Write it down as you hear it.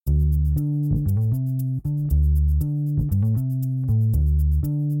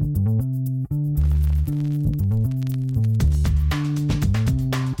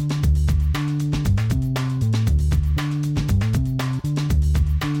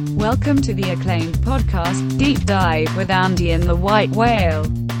Welcome to the acclaimed podcast, Deep Dive with Andy and the White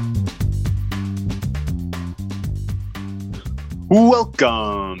Whale.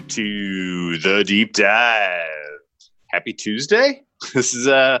 Welcome to the Deep Dive. Happy Tuesday. This is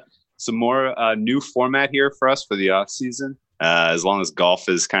some more new format here for us for the off season. As long as golf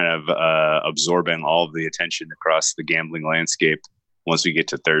is kind of absorbing all of the attention across the gambling landscape. Once we get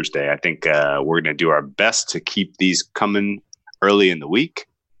to Thursday, I think we're going to do our best to keep these coming early in the week.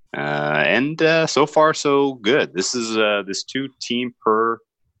 And so far, so good. This is this 2-team per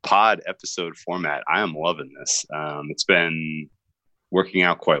pod episode format. I am loving this. It's been working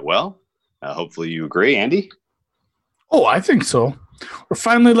out quite well. Hopefully you agree, Andy. Oh, I think so. We're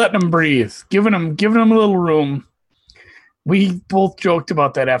finally letting them breathe, giving them a little room. We both joked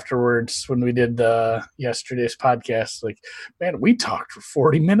about that afterwards when we did yesterday's podcast. Like, man, we talked for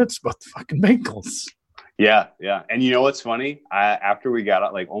 40 minutes about the fucking Bengals. Yeah. And you know what's funny? After we got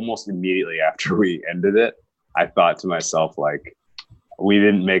out, like almost immediately after we ended it, I thought to myself, like, we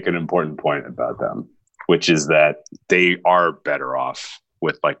didn't make an important point about them, which is that they are better off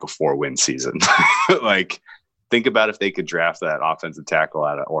with like a 4-win season. Like, think about if they could draft that offensive tackle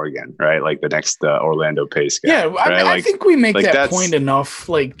out of Oregon, right? Like the next Orlando Pace guy. Yeah, right? I think we make that that's point enough,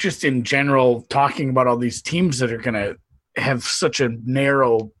 like just in general, talking about all these teams that are going to have such a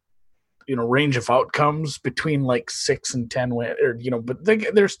narrow, range of outcomes between like 6 and 10 win, or but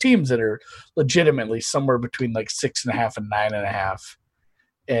there's teams that are legitimately somewhere between like 6.5 and 9.5.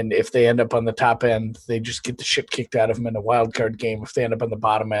 And if they end up on the top end, they just get the shit kicked out of them in a wild card game. If they end up on the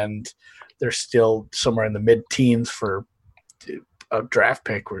bottom end, they're still somewhere in the mid-teens for a draft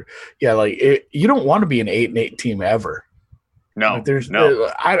pick. Where, you don't want to be an 8-8 team ever. No,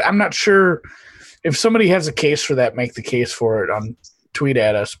 I'm not sure if somebody has a case for that. Make the case for it. Tweet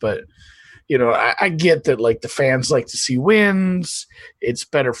at us, but I get that. Like the fans like to see wins. It's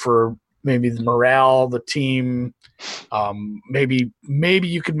better for maybe the morale, the team. Maybe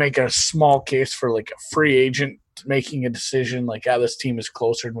you could make a small case for like a free agent making a decision like, this team is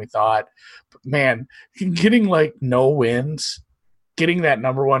closer than we thought. But man, getting like no wins, getting that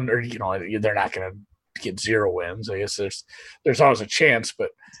number one, or they're not going to get 0 wins. I guess there's always a chance,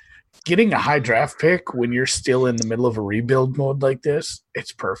 but getting a high draft pick when you're still in the middle of a rebuild mode like this,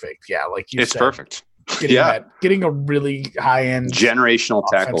 it's perfect. Yeah, like you it's said, perfect. Getting a really high end generational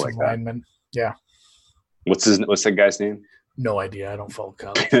tackle like that. Lineman. Yeah. What's that guy's name? No idea. I don't follow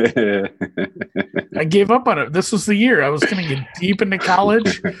college. I gave up on it. This was the year I was going to get deep into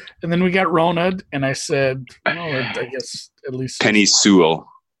college, and then we got Rona, and I said, I guess at least Penei Sewell.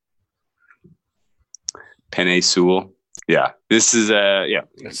 Yeah, this is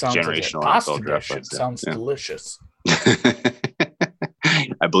it sounds generational like a pasta NFL draft. Dish. It sounds delicious.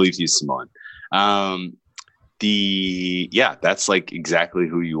 I believe he's Samoan. That's like exactly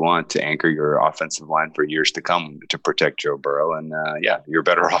who you want to anchor your offensive line for years to come to protect Joe Burrow. And you're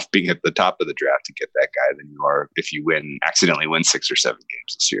better off being at the top of the draft to get that guy than you are if you accidentally win 6 or 7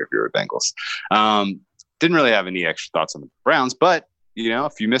 games this year if you're a Bengals. Didn't really have any extra thoughts on the Browns, but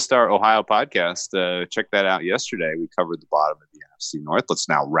if you missed our Ohio podcast, check that out yesterday. We covered the bottom of the NFC North. Let's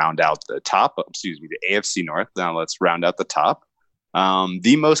now round out the top. The AFC North. Now let's round out the top.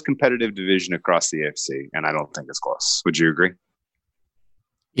 The most competitive division across the AFC, and I don't think it's close. Would you agree?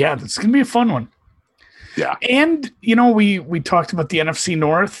 Yeah, it's going to be a fun one. Yeah. And, we talked about the NFC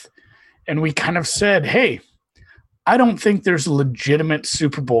North, and we kind of said, hey, I don't think there's a legitimate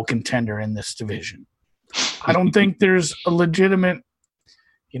Super Bowl contender in this division. I don't think there's a legitimate,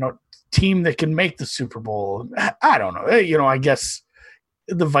 team that can make the Super Bowl. I don't know. I guess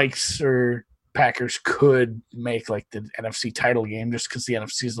the Vikes or Packers could make like the NFC title game just because the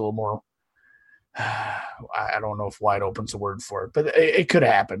NFC is a little more I don't know if wide open's a word for it, but it could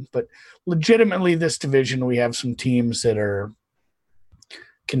happen. But legitimately this division, we have some teams that are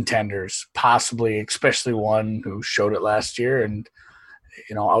contenders, possibly, especially one who showed it last year. And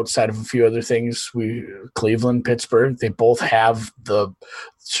outside of a few other things, Cleveland, Pittsburgh, they both have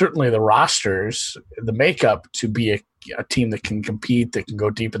certainly the rosters, the makeup to be a team that can compete, that can go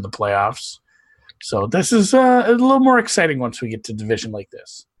deep in the playoffs. So this is a little more exciting once we get to a division like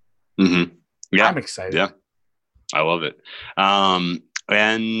this. Mm-hmm. Yeah, I'm excited. Yeah, I love it.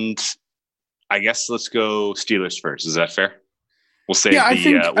 And I guess let's go Steelers first. Is that fair? We'll save I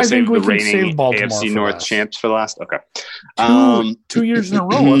think we the can reigning save Baltimore AFC for North last. champs for last. Okay. 2 years in a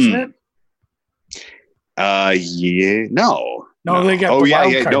row, wasn't it? Yeah. No, they got the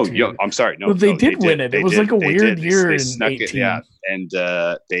wild card team. No, I'm sorry. No, well, they did win it. It was like a weird year they in snuck 18. it, yeah. And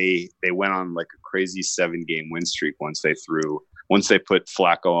they went on like a crazy 7-game win streak once they put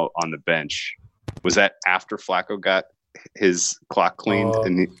Flacco on the bench. Was that after Flacco got his clock cleaned?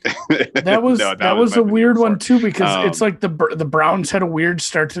 And that was that was a weird one too, because it's like the Browns had a weird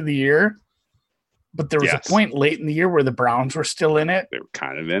start to the year, but there was a point late in the year where the Browns were still in it. They were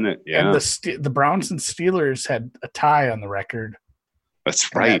kind of in it, yeah. And the Browns and Steelers had a tie on the record.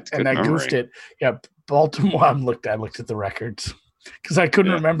 That's right, and I goofed it. Yeah, Baltimore. I looked at the records because I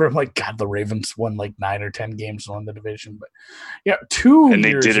couldn't remember. I'm like, God, the Ravens won like 9 or 10 games and won the division, but yeah, 2 and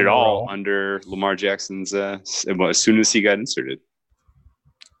years they did it all row. under Lamar Jackson's. As soon as he got inserted,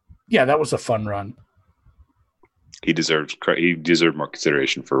 yeah, that was a fun run. He deserved more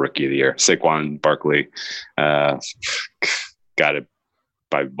consideration for Rookie of the Year. Saquon Barkley got it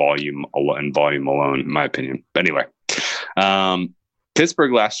by volume alone, in my opinion. But anyway,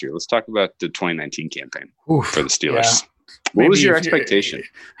 Pittsburgh last year. Let's talk about the 2019 campaign for the Steelers. Yeah. What was your expectation?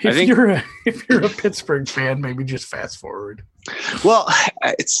 If you're a Pittsburgh fan, maybe just fast forward. Well,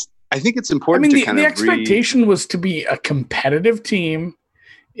 I think it's important. The expectation was to be a competitive team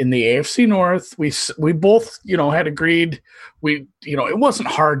in the AFC North. We both, had agreed. It wasn't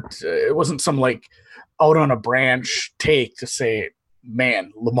hard. It wasn't some like out on a branch take to say,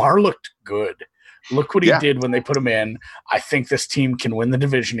 man, Lamar looked good. Look what he did when they put him in. I think this team can win the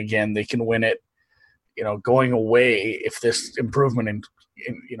division again. They can win it, going away if this improvement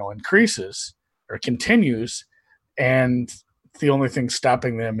increases or continues. And the only thing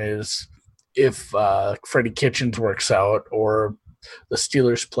stopping them is if Freddie Kitchens works out or the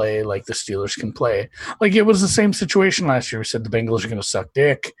Steelers play like the Steelers can play. Like it was the same situation last year. We said the Bengals are going to suck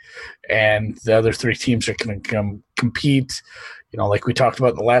dick and the other 3 teams are going to come compete. Like we talked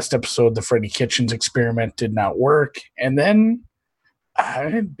about in the last episode, the Freddie Kitchens experiment did not work. And then,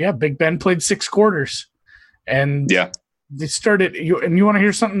 Big Ben played 6 quarters. And they started – you want to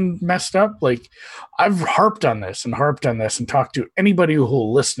hear something messed up? Like I've harped on this and talked to anybody who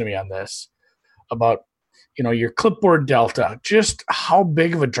will listen to me on this about, your clipboard delta, just how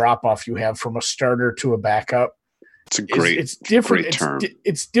big of a drop-off you have from a starter to a backup. It's different.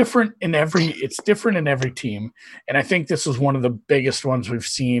 It's different in every team, and I think this was one of the biggest ones we've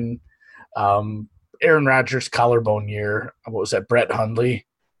seen. Aaron Rodgers' collarbone year. What was that? Brett Hundley.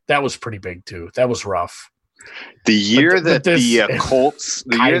 That was pretty big too. That was rough. The year the Colts,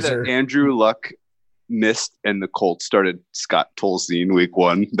 the year that Andrew Luck missed and the Colts started Scott Tolzien week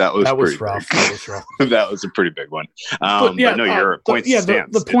 1. That was rough. That was rough. That was a pretty big one. Your point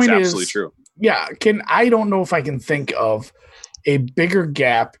stands. The point is absolutely true. Yeah, I don't know if I can think of a bigger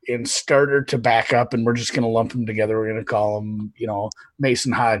gap in starter to backup, and we're just going to lump them together. We're going to call them,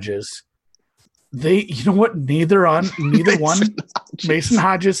 Mason Hodges. Neither one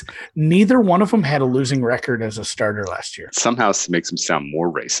of them had a losing record as a starter last year. Somehow it makes them sound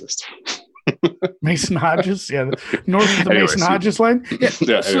more racist. Mason Hodges, north of the Mason Hodges line.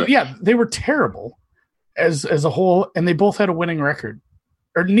 They were terrible as a whole, and they both had a winning record.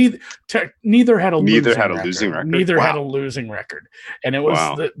 Or neither had a losing record. Neither had a losing record, and it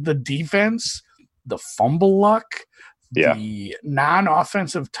was the defense, the fumble luck, the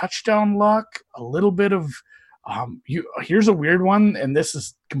non-offensive touchdown luck, a little bit of here's a weird one, and this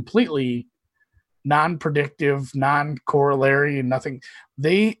is completely non-predictive, non-corollary, nothing.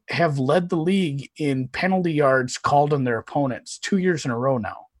 They have led the league in penalty yards called on their opponents 2 years in a row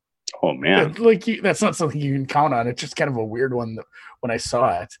now. Oh man, that's not something you can count on. It's just kind of a weird one when I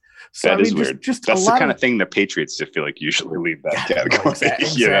saw it. So that is weird. That's the kind of thing the Patriots, I feel like, usually leave that category.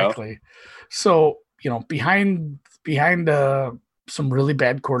 Exactly. So behind some really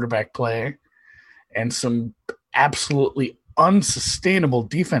bad quarterback play and some absolutely unsustainable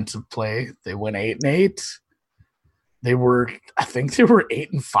defensive play, they went 8-8. I think they were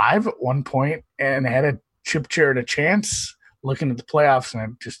 8-5 at one point and had a chip chair and a chance looking at the playoffs,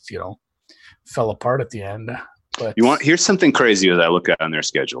 and it just, fell apart at the end. But here's something crazy as I look at on their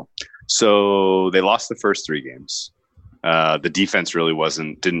schedule. So they lost the first 3 games. The defense really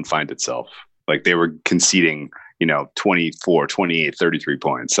didn't find itself. Like they were conceding, 24, 28, 33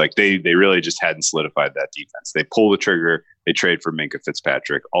 points. Like they really just hadn't solidified that defense. They pull the trigger, they trade for Minkah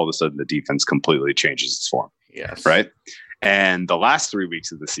Fitzpatrick. All of a sudden the defense completely changes its form. Yes. Right. And the last 3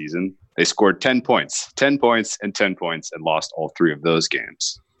 weeks of the season, they scored 10 points, and lost all 3 of those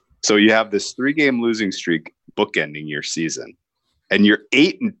games. So you have this 3-game losing streak bookending your season, and you're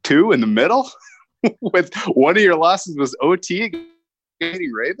 8-2 in the middle with one of your losses was OT against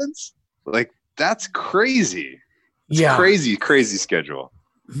Ravens. Like that's crazy. Crazy schedule.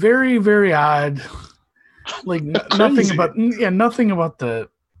 Very, very odd. Like nothing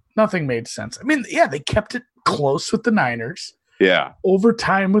made sense. I mean, they kept it close with the Niners. Yeah.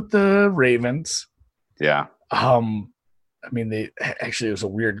 Overtime with the Ravens. Yeah. It was a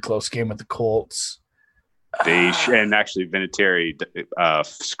weird close game with the Colts. And actually Vinatieri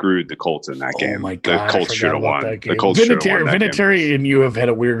screwed the Colts in that game. Oh my God, the Colts should have won. The Colts Vinatieri and you have had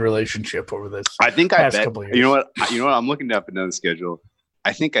a weird relationship over this. I think I bet. Couple years. You know what? I'm looking up another schedule.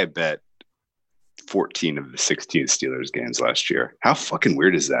 I think I bet 14 of the 16 Steelers games last year. How fucking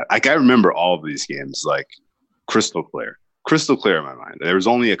weird is that? Like, I remember all of these games like crystal clear in my mind. There was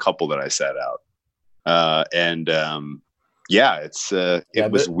only a couple that I sat out. It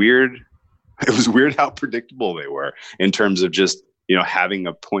was weird. It was weird how predictable they were in terms of just, having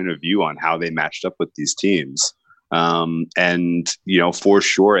a point of view on how they matched up with these teams. For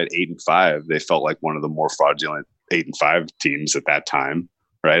sure at 8-5, they felt like one of the more fraudulent 8-5 teams at that time.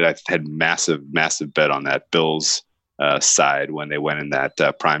 Right. I had massive bet on that Bills side when they went in that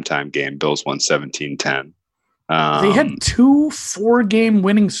primetime game. Bills won 17-10. They had 2 4-game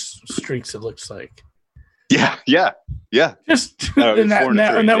winning streaks, it looks like. Yeah. Just and that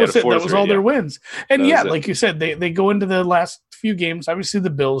was it. That was all their wins. And like you said, they go into the last few games. Obviously,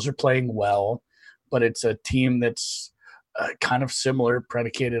 the Bills are playing well, but it's a team that's kind of similar,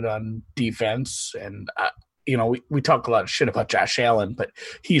 predicated on defense. And we talk a lot of shit about Josh Allen, but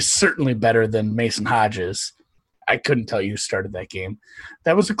he's certainly better than Mason Hodges. I couldn't tell you who started that game.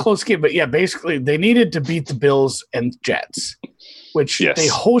 That was a close game, but basically they needed to beat the Bills and Jets, which they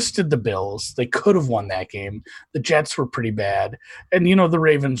hosted the Bills. They could have won that game. The Jets were pretty bad. And, the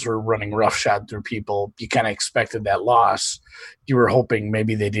Ravens were running roughshod through people. You kind of expected that loss. You were hoping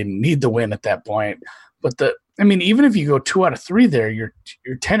maybe they didn't need the win at that point. But even if you go 2 out of 3 there, you're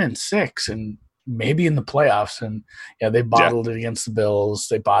 10-6 and maybe in the playoffs. And they bottled it against the Bills.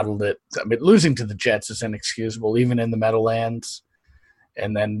 They bottled it. Losing to the Jets is inexcusable, even in the Meadowlands.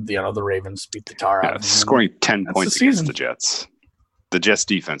 And then, the Ravens beat the tar out of them. Scoring 10 points against the Jets. The Jets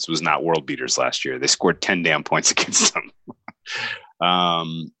defense was not world beaters last year. They scored 10 damn points against them.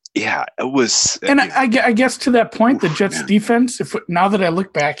 It was. And I guess to that point, the Jets defense, now that I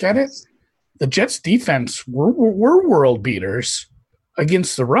look back at it, the Jets defense were world beaters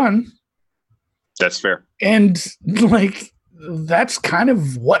against the run. That's fair. And that's kind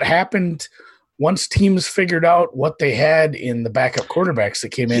of what happened once teams figured out what they had in the backup quarterbacks that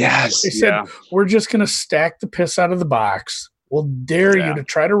came in. Yes, they said, we're just going to stack the piss out of the box. We'll dare you to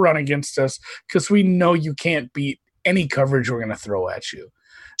try to run against us because we know you can't beat any coverage we're going to throw at you.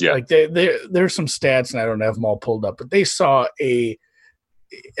 Yeah. There's some stats, and I don't have them all pulled up, but they saw an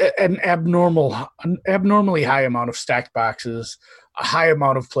abnormally high amount of stacked boxes, a high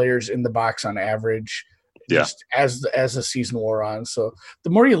amount of players in the box on average, just as the season wore on. So the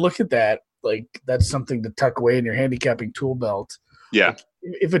more you look at that, that's something to tuck away in your handicapping tool belt. Yeah.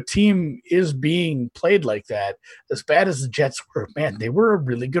 If a team is being played like that, as bad as the Jets were, man, they were a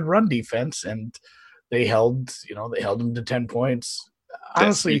really good run defense, and they held them to 10 points.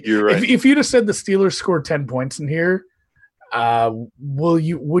 Honestly, you're right. If you'd have said the Steelers scored 10 points in here,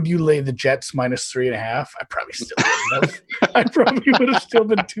 would you lay the Jets -3.5? I probably still wouldn't have. I probably would have still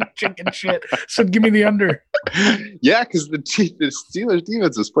been too chicken shit. So give me the under. Yeah, because the Steelers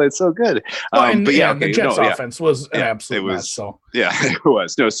defense was played so good. The Jets offense was an absolute mess. So it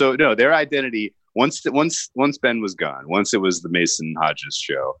was. Their identity once Ben was gone, once it was the Mason Hodges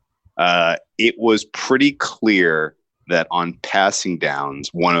show, it was pretty clear that on passing downs,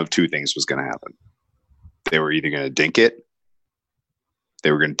 one of 2 things was going to happen. They were either going to dink it.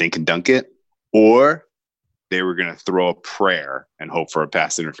 They were going to dink and dunk it, or they were going to throw a prayer and hope for a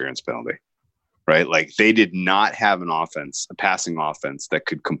pass interference penalty, right? They did not have a passing offense that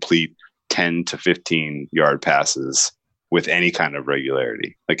could complete 10 to 15 yard passes with any kind of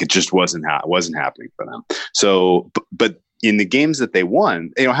regularity. It just wasn't happening for them. So, but in the games that they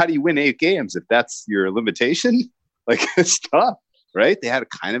won, how do you win 8 games if that's your limitation? It's tough, right? They had a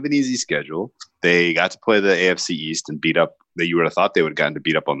kind of an easy schedule. They got to play the AFC East and beat up that you would have thought they would have gotten to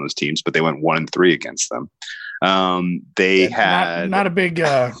beat up on those teams, but they went 1-3 against them. They had not a big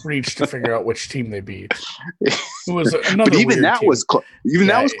reach to figure out which team they beat. It was another. But even that was close.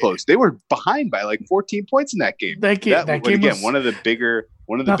 That was close. They were behind by 14 points in that game. That game again, was, one of the bigger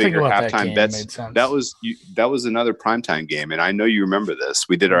halftime bets. That was another primetime game, and I know you remember this.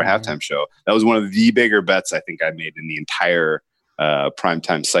 We did our halftime show. That was one of the bigger bets I think I made in the entire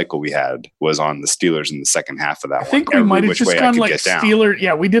primetime cycle we had, was on the Steelers in the second half of that. I think we might have just gone Steelers.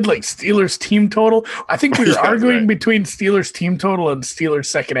 Yeah, we did Steelers team total. I think we were arguing between Steelers team total and Steelers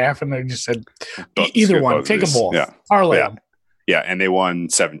second half, and they just said either one. Take them both. Parlay them. Yeah, and they won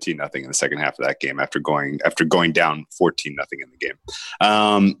 17-0 in the second half of that game after going down 14-0 in the game.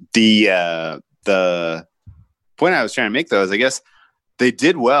 The point I was trying to make though is I guess they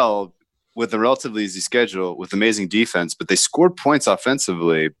did well with a relatively easy schedule with amazing defense, but they scored points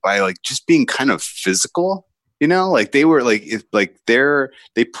offensively by like just being kind of physical. You know, like they were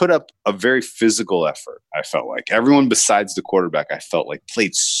they put up a very physical effort. I felt like everyone besides the quarterback, I felt like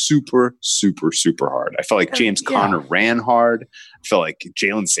played super, super, super hard. I felt like James Conner ran hard. I felt like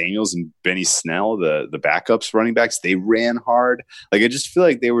Jalen Samuels and Benny Snell, the backups running backs, they ran hard. Like I just feel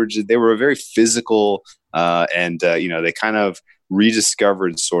like they were a very physical and they kind of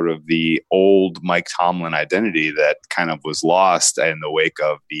rediscovered sort of the old Mike Tomlin identity that kind of was lost in the wake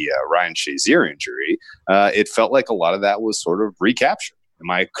of the Ryan Shazier injury. It felt like a lot of that was sort of recaptured.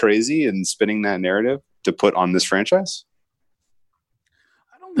 Am I crazy in spinning that narrative to put on this franchise?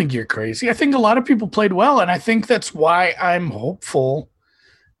 I don't think you're crazy. I think a lot of people played well, and I think that's why I'm hopeful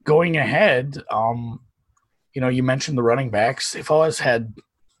going ahead. You mentioned the running backs. They've always had –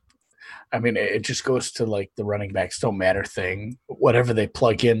 I mean, it just goes to like the running backs don't matter thing. Whatever they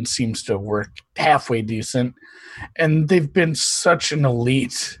plug in seems to work halfway decent. And they've been such an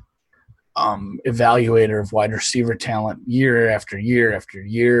elite evaluator of wide receiver talent year after year after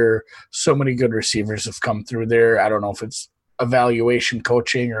year. So many good receivers have come through there. I don't know if it's evaluation,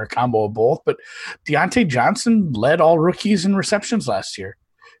 coaching, or a combo of both, but Deontay Johnson led all rookies in receptions last year.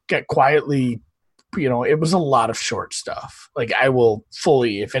 Got quietly – it was a lot of short stuff. Like I will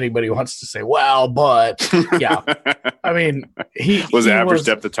fully, if anybody wants to say, well, but yeah, I mean, he average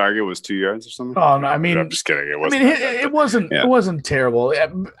depth of target was 2 yards or something. Oh no, I mean, I'm just kidding. It wasn't terrible.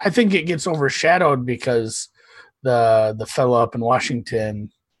 I think it gets overshadowed because the fellow up in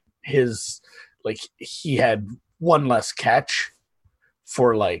Washington, he had one less catch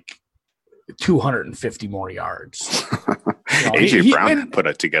for like 250 more yards. AJ Brown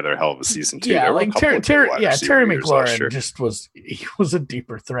put together a hell of a season too. Yeah, like Terry McLaurin was a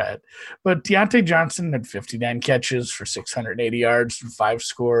deeper threat. But Deontay Johnson had 59 catches for 680 yards and 5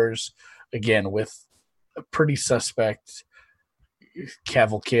 scores. Again, with a pretty suspect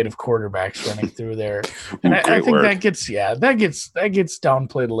cavalcade of quarterbacks running through there. And I think that gets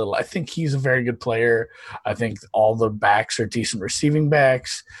downplayed a little. I think he's a very good player. I think all the backs are decent receiving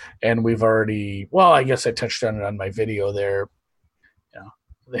backs. And we've already, I guess I touched on it on my video there.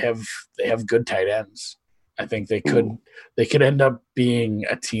 They have good tight ends. I think they could end up being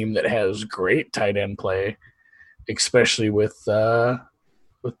a team that has great tight end play, especially with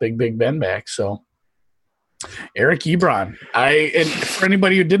Big Ben back. So Eric Ebron. And for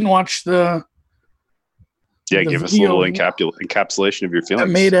anybody who didn't watch give us a little encapsulation of your feelings.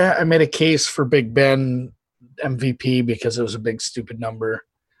 I made a case for Big Ben MVP because it was a big stupid number.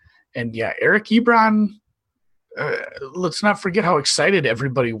 And yeah, Eric Ebron, let's not forget how excited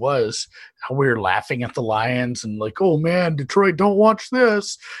everybody was, how we were laughing at the Lions and like, oh man, Detroit, don't watch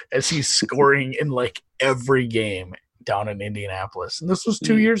this, as he's scoring in like every game down in Indianapolis. And this was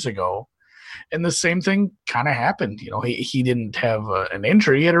 2 years ago. And the same thing kind of happened. He didn't have an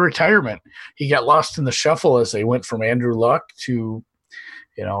injury. He had a retirement. He got lost in the shuffle as they went from Andrew Luck to,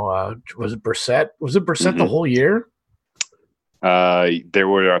 was it Brissett? Was it Brissett the whole year? There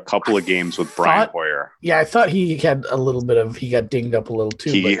were a couple of games with Brian Hoyer. Yeah, I thought he had a little bit of, he got dinged up a little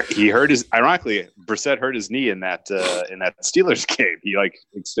too. He hurt ironically, Brissett hurt his knee in that Steelers game. He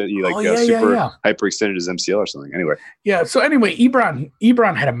hyperextended his MCL or something. Anyway. Yeah. So anyway,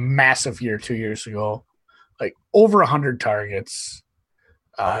 Ebron had a massive year 2 years ago, like over 100 targets.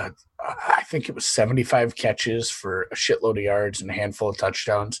 I think it was 75 catches for a shitload of yards and a handful of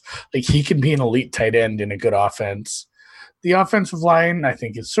touchdowns. Like he can be an elite tight end in a good offense. The offensive line, I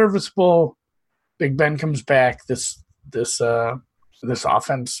think, is serviceable. Big Ben comes back. This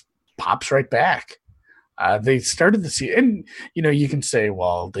offense pops right back. They started the season, and you can say,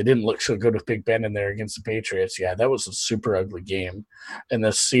 well, they didn't look so good with Big Ben in there against the Patriots. Yeah, that was a super ugly game, and the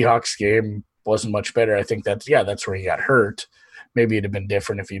Seahawks game wasn't much better. I think that's where he got hurt. Maybe it'd have been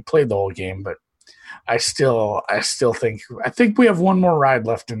different if he played the whole game, but I still think we have one more ride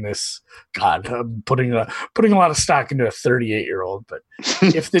left in this. God, I'm putting a lot of stock into a 38-year-old, but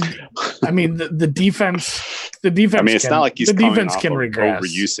if the defense. I mean, it's not like he's coming off an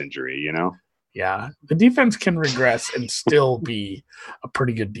overuse injury, Yeah, the defense can regress and still be a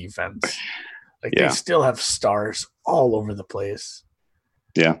pretty good defense. They still have stars all over the place.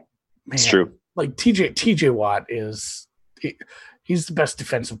 Yeah, it's true. Like TJ Watt he's the best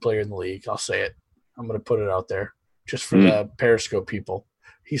defensive player in the league. I'll say it. I'm going to put it out there just for the Periscope people.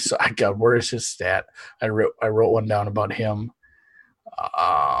 Where is his stat? I wrote one down about him.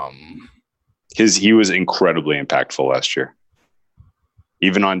 He was incredibly impactful last year.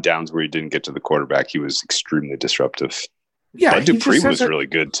 Even on downs where he didn't get to the quarterback, he was extremely disruptive. Yeah, Bud Dupree was really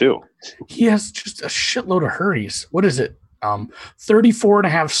good too. He has just a shitload of hurries. What is it? 34 and a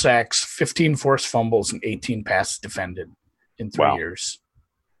half sacks, 15 forced fumbles, and 18 passes defended in 3 years.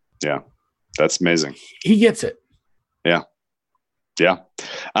 Yeah, that's amazing. He gets it. Yeah.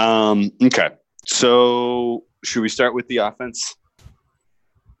 Okay. So should we start with the offense?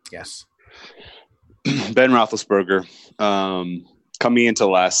 Yes. Ben Roethlisberger, coming into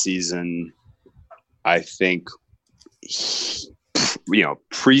last season, I think,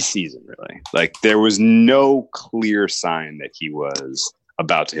 preseason really, like there was no clear sign that he was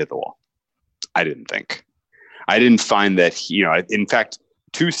about to hit the wall. I didn't find that in fact,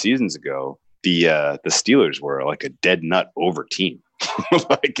 2 seasons ago, the Steelers were like a dead nut over team.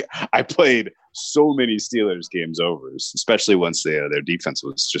 Like I played so many Steelers games overs, especially once their defense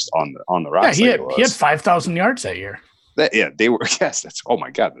was just on the rocks. Yeah, he had 5,000 yards that year. They were. Yes, oh my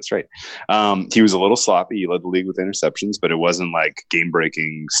God, that's right. He was a little sloppy. He led the league with interceptions, but it wasn't like game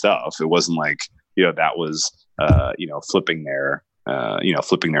breaking stuff. It wasn't like that was flipping their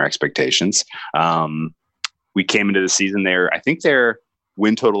expectations. We came into the season there. I think their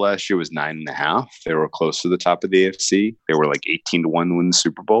win total last year was 9.5. They were close to the top of the AFC. They were like 18-1 to win the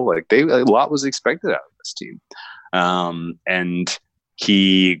Super Bowl. Like a lot was expected out of this team. And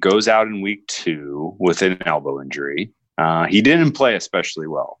he goes out in week 2 with an elbow injury. He didn't play especially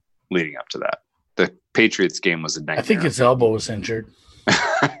well leading up to that. The Patriots game was a nightmare. I think his elbow was injured.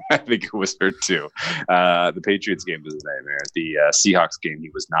 I think it was hurt too. The Patriots game was a nightmare. The Seahawks game, he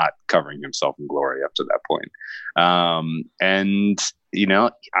was not covering himself in glory up to that point.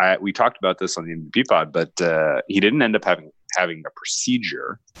 We talked about this on the MVP pod, but he didn't end up having a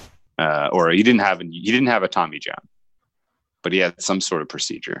procedure, or he didn't have a Tommy John, but he had some sort of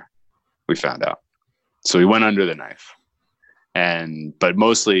procedure. We found out, so he went under the knife, but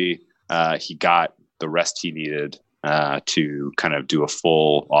mostly he got the rest he needed to kind of do a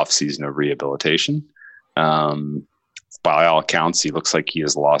full offseason of rehabilitation. By all accounts, he looks like he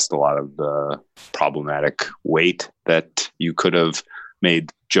has lost a lot of the problematic weight that you could have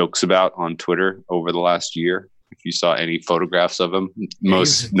made jokes about on Twitter over the last year. If you saw any photographs of him,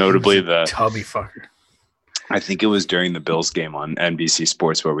 most notably the tubby fucker. I think it was during the Bills game on NBC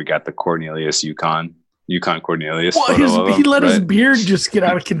Sports where we got the Cornelius Yukon Cornelius. Well, he let his beard just get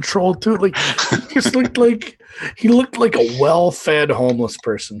out of control too. Like he just looked like a well-fed homeless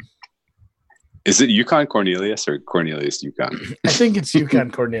person. Is it Yukon Cornelius or Cornelius Yukon? I think it's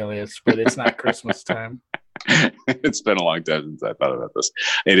Yukon Cornelius, but it's not Christmas time. It's been a long time since I thought about this.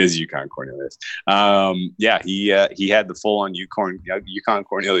 It is Yukon Cornelius. He had the full-on Yukon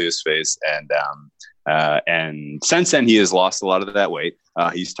Cornelius face, and since then he has lost a lot of that weight.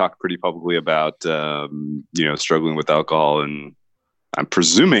 He's talked pretty publicly about struggling with alcohol and I'm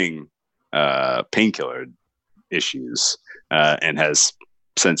presuming painkiller issues, and has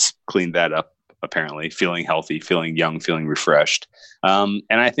since cleaned that up. Apparently, feeling healthy, feeling young, feeling refreshed, and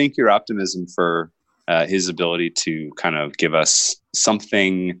I think your optimism for his ability to kind of give us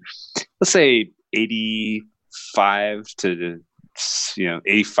something, let's say 75 to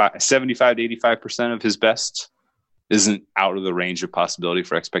 75 to 85% of his best isn't out of the range of possibility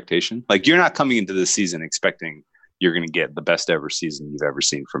for expectation. Like you're not coming into this season expecting you're going to get the best ever season you've ever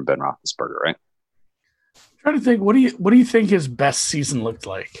seen from Ben Roethlisberger, right? I'm trying to think, what do you think his best season looked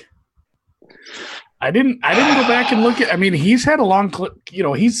like? I didn't go back and look at. I mean, he's had a long.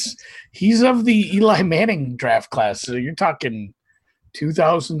 He's of the Eli Manning draft class. So you're talking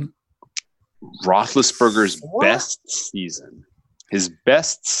 2000. Roethlisberger's best season. His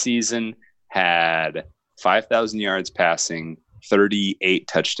best season had 5,000 yards passing, 38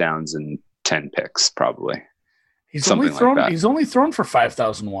 touchdowns, and 10 picks. Probably. He's only thrown for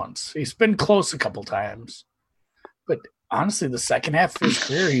 5,000 once. He's been close a couple times, but honestly, the second half of his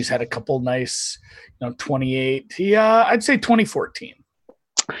career, he's had a couple nice, 28. I'd say 2014.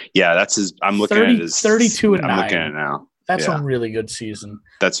 Yeah, that's his. I'm looking at his 32 and 9. I'm looking at it now. That's a really good season.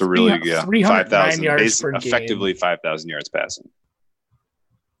 That's a really good 309 yards per game. Effectively 5,000 yards passing.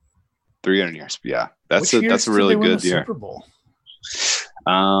 300 yards. Yeah, that's a really good year. Super Bowl?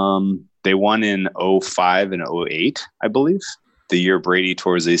 They won in 2005 and 2008, I believe. The year Brady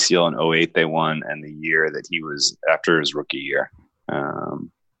tore his ACL in 2008, they won, and the year that he was after his rookie year,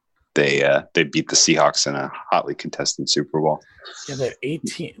 they beat the Seahawks in a hotly contested Super Bowl. Yeah, that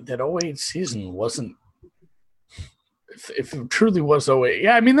 2008 season wasn't. If it truly was 2008,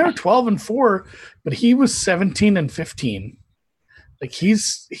 yeah, I mean they're 12-4, but he was 17-15. Like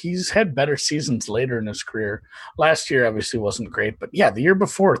he's had better seasons later in his career. Last year obviously wasn't great, but yeah, the year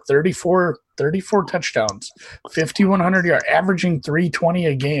before 34 touchdowns, 5,100 yards, averaging 320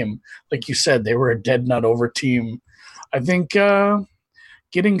 a game. Like you said, they were a dead nut over team. I think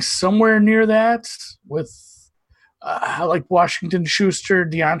getting somewhere near that with I like Washington, Schuster,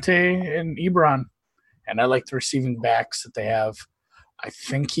 Deontay, and Ebron. And I like the receiving backs that they have. I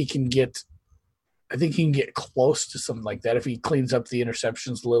think he can get close to something like that if he cleans up the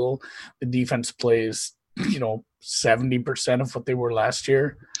interceptions a little. The defense plays, 70% of what they were last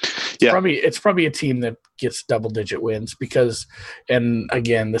year. It's probably a team that gets double-digit wins because, and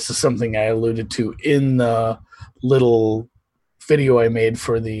again, this is something I alluded to in the little video I made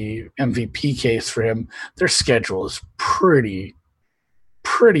for the MVP case for him. Their schedule is pretty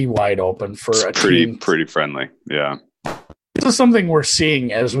wide open for a team. Pretty friendly. Yeah. This is something we're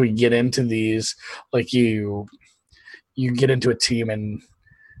seeing as we get into these. Like you get into a team and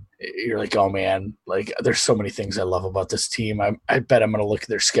you're like, oh man, like there's so many things I love about this team. I bet I'm going to look at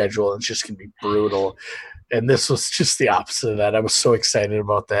their schedule and it's just going to be brutal. And this was just the opposite of that. I was so excited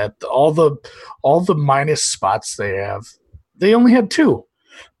about that. All the minus spots they have, they only had 2.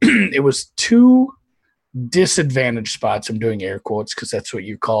 It was 2 disadvantaged spots. I'm doing air quotes because that's what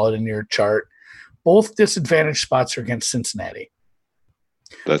you call it in your chart. Both disadvantaged spots are against Cincinnati.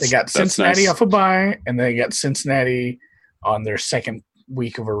 They got Cincinnati off a bye, and they got Cincinnati on their second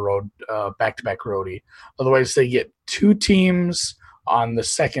week of a road back-to-back roadie. Otherwise, they get 2 teams on the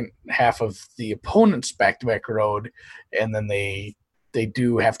second half of the opponent's back-to-back road, and then they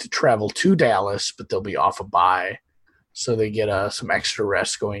do have to travel to Dallas, but they'll be off a bye. So they get some extra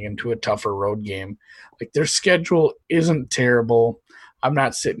rest going into a tougher road game. Like their schedule isn't terrible. I'm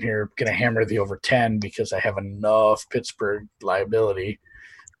not sitting here going to hammer the over 10 because I have enough Pittsburgh liability,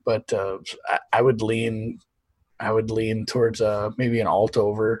 but I would lean towards maybe an alt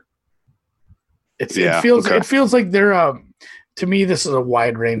over. It feels like they're to me this is a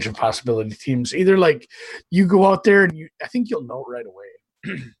wide range of possibility teams. Either like you go out there and I think you'll know right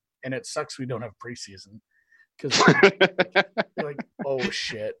away, and it sucks we don't have preseason. Because you're like, oh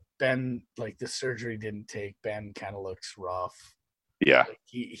shit, Ben, like the surgery didn't take. Ben kind of looks rough. Yeah, like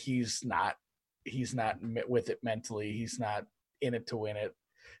he's not with it mentally. He's not in it to win it.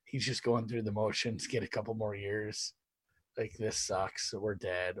 He's just going through the motions. Get a couple more years. Like this sucks. We're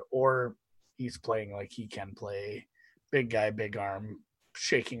dead. Or he's playing like he can play. Big guy, big arm,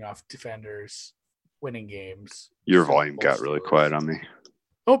 shaking off defenders, winning games. Your volume got really quiet on me.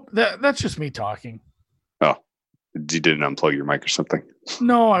 Oh, that's just me talking. Oh, you didn't unplug your mic or something?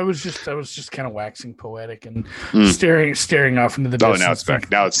 No, I was just kind of waxing poetic and staring off into the distance. Oh, now it's back.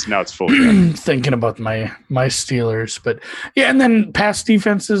 Now it's fully thinking about my Steelers. But yeah, and then pass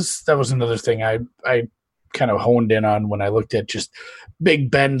defenses, that was another thing I kind of honed in on when I looked at just Big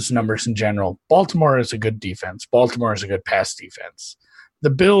Ben's numbers in general. Baltimore is a good defense. Baltimore is a good pass defense. The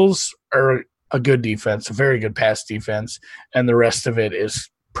Bills are a good defense, a very good pass defense, and the rest of it is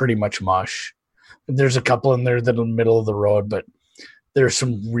pretty much mush. There's a couple in there that are middle of the road, but there's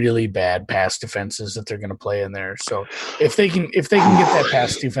some really bad pass defenses that they're going to play in there. So if they can get that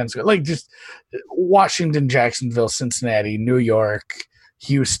pass defense, like just Washington, Jacksonville, Cincinnati, New York,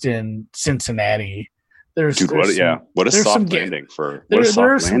 Houston, Cincinnati. What a soft landing for. There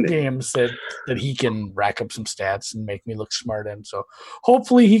are some games that he can rack up some stats and make me look smart in. So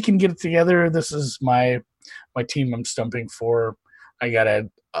hopefully he can get it together. This is my team I'm stumping for. I got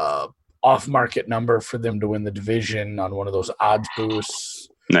a off-market number for them to win the division on one of those odds boosts.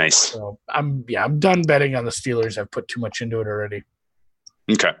 Nice. So I'm done betting on the Steelers. I've put too much into it already.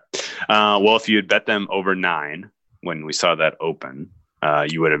 Okay. Well, if you had bet them over 9 when we saw that open,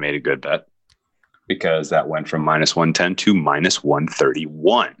 you would have made a good bet because that went from -110 to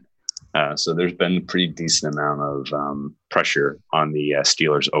 -131. So there's been a pretty decent amount of pressure on the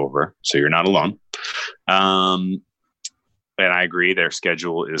Steelers over. So you're not alone. And I agree, their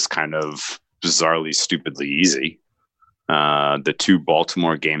schedule is kind of bizarrely, stupidly easy. The 2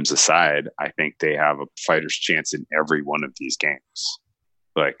 Baltimore games aside, I think they have a fighter's chance in every one of these games.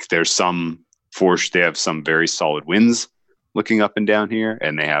 Like there's they have some very solid wins looking up and down here,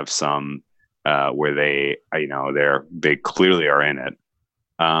 and they have some where they clearly are in it.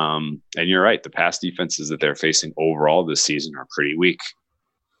 And you're right, the pass defenses that they're facing overall this season are pretty weak.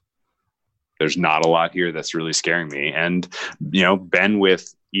 There's not a lot here that's really scaring me. And, Ben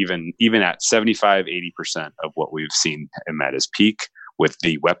with even at 75, 80% of what we've seen him at his peak with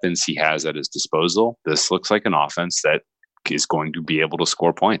the weapons he has at his disposal, this looks like an offense that is going to be able to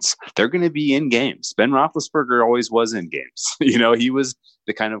score points. They're going to be in games. Ben Roethlisberger always was in games. He was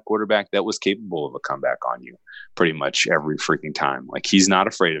the kind of quarterback that was capable of a comeback on you pretty much every freaking time. Like he's not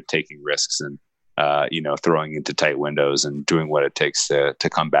afraid of taking risks and, throwing into tight windows and doing what it takes to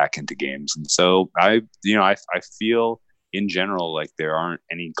come back into games. And so I feel in general like there aren't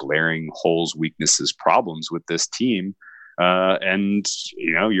any glaring holes, weaknesses, problems with this team. And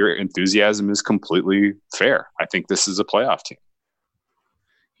your enthusiasm is completely fair. I think this is a playoff team.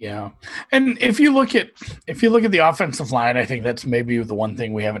 Yeah. And if you look at the offensive line, I think that's maybe the one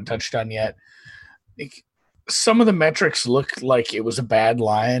thing we haven't touched on yet. Some of the metrics look like it was a bad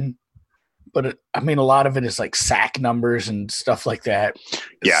line, but a lot of it is like sack numbers and stuff like that.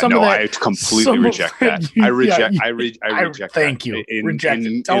 Yeah, I completely reject that. I reject. Thank you. Reject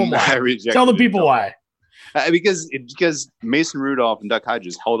it. Tell the people why. Because Mason Rudolph and Duck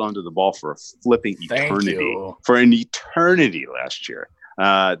Hodges held onto the ball for a flipping eternity. For an eternity last year.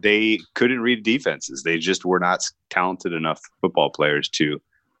 They couldn't read defenses. They just were not talented enough football players to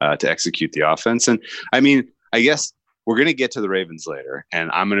execute the offense. And I guess we're going to get to the Ravens later,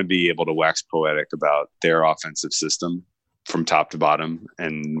 and I'm going to be able to wax poetic about their offensive system from top to bottom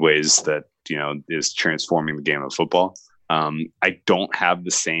in ways that, is transforming the game of football. I don't have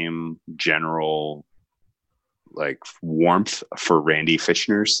the same general warmth for Randy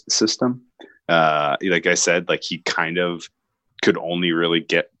Fitchner's system. Like I said, he kind of could only really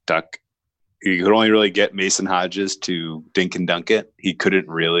get Mason Hodges to dink and dunk it. He couldn't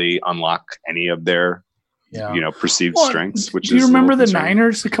really unlock any of their perceived strengths. Which do you remember the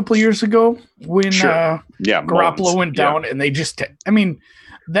Niners a couple of years ago when Garoppolo went down and they just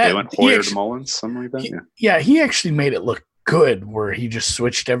they went Hoyer to Mullins, something like that. He actually made it look good where he just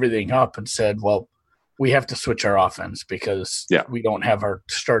switched everything up and said, well, we have to switch our offense because we don't have our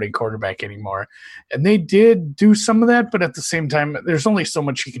starting quarterback anymore. And they did do some of that, but at the same time, there's only so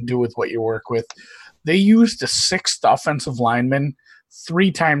much you can do with what you work with. They used a sixth offensive lineman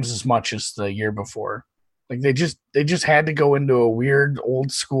 3 times as much as the year before. They just had to go into a weird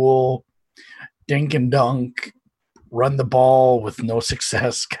old school dink and dunk, run the ball with no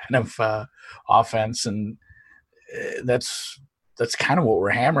success kind of offense. And that's kind of what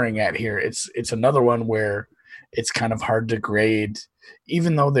we're hammering at here. It's another one where it's kind of hard to grade,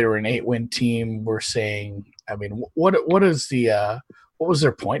 even though they were an 8-win team. We're saying, what was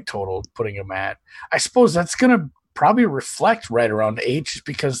their point total putting them at? I suppose that's going to probably reflect right around 8 just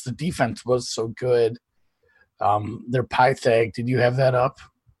because the defense was so good. Their Pythag, did you have that up?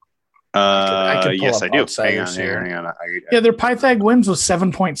 Yes, I do. Hang on. Their Pythag wins was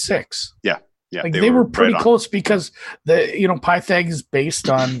 7.6. Yeah. Yeah, they were pretty close because Pythag is based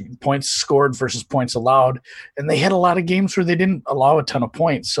on points scored versus points allowed, and they had a lot of games where they didn't allow a ton of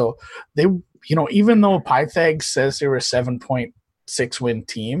points. So they, even though Pythag says they were a 7.6 win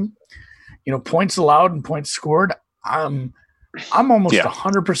team, points allowed and points scored, I'm almost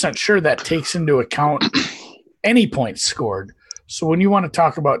 100% sure that takes into account any points scored. So when you want to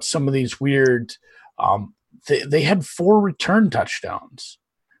talk about some of these weird, they had 4 return touchdowns.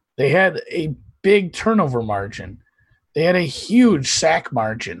 They had a big turnover margin. They had a huge sack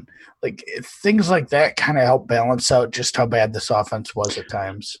margin. Things like that kind of help balance out just how bad this offense was at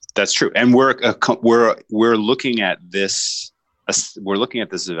times. That's true. And we're looking at this. We're looking at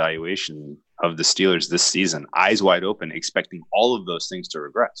this evaluation of the Steelers this season, eyes wide open, expecting all of those things to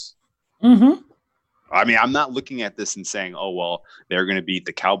regress. Mm-hmm. I'm not looking at this and saying, oh, well, they're going to beat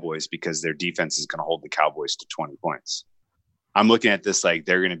the Cowboys because their defense is going to hold the Cowboys to 20 points. I'm looking at this like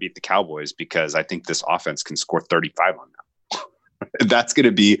they're going to beat the Cowboys because I think this offense can score 35 on them. That's going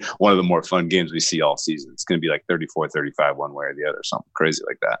to be one of the more fun games we see all season. It's going to be like 34-35 one way or the other, something crazy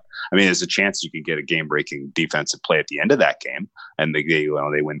like that. there's a chance you could get a game-breaking defensive play at the end of that game, and they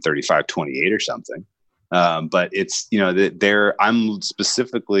win 35-28 or something. But it's I'm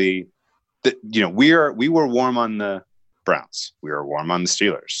specifically we were warm on the Browns. We were warm on the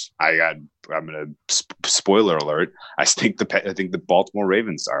Steelers. I'm going to spoiler alert. I think the Baltimore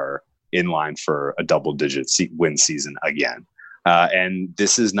Ravens are in line for a double-digit win season again. And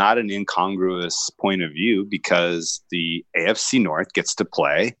this is not an incongruous point of view because the AFC North gets to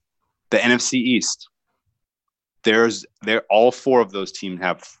play the NFC East. All 4 of those teams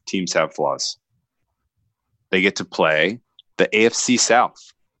have flaws. They get to play the AFC South.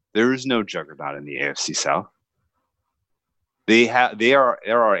 There is no juggernaut in the AFC South. There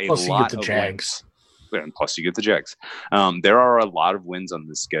are a plus lot you get the of Jags. Wins. And plus you get the Jags. There are a lot of wins on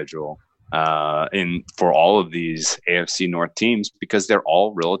the schedule for all of these AFC North teams because they're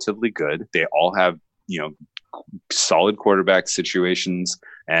all relatively good. They all have solid quarterback situations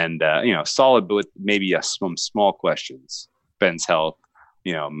and solid, but with maybe some small questions. Ben's health,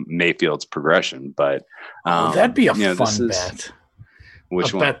 Mayfield's progression, but that'd be a fun bet.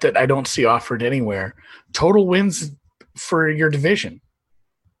 Which one? Bet that I don't see offered anywhere. Total wins for your division.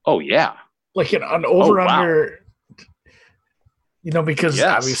 Oh yeah, like an over under. Because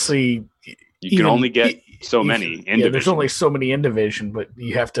obviously you can only get so many in division. There's only so many in division, but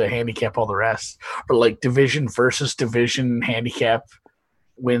you have to handicap all the rest. Or like division versus division handicap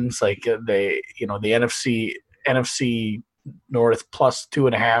wins, like the NFC North plus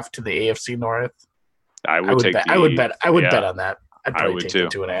 2.5 to the AFC North. I would bet on that. I'd probably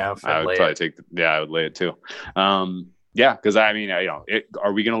take the 2.5. I would probably take I would lay it too. Because I mean,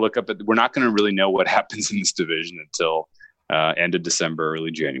 are we going to look up at? We're not going to really know what happens in this division until end of December,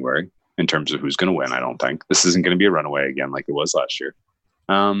 early January, in terms of who's going to win. I don't think this isn't going to be a runaway again like it was last year.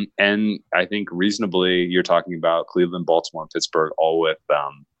 And I think reasonably, you're talking about Cleveland, Baltimore, and Pittsburgh, all with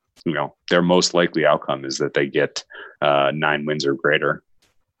their most likely outcome is that they get 9 wins or greater,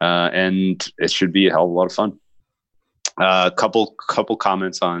 and it should be a hell of a lot of fun. Couple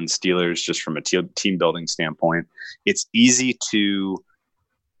comments on Steelers just from a team building standpoint. It's easy to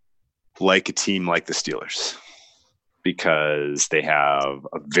like a team like the Steelers because they have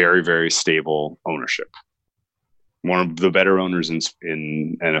a very, very stable ownership. One of the better owners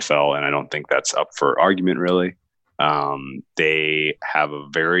in NFL, and I don't think that's up for argument really. They have a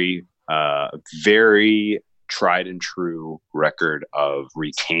very, very tried and true record of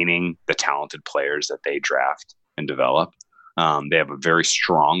retaining the talented players that they draft and develop. They have a very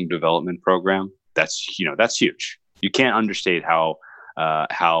strong development program. That's huge. You can't understate how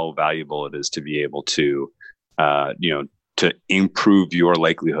valuable it is to be able to to improve your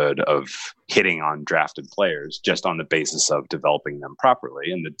likelihood of hitting on drafted players just on the basis of developing them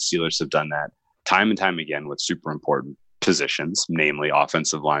properly. And the Steelers have done that time and time again with super important positions, namely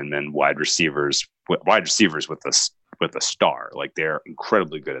offensive linemen, wide receivers with a star. Like they're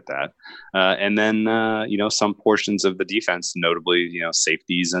incredibly good at that. And then, some portions of the defense, notably,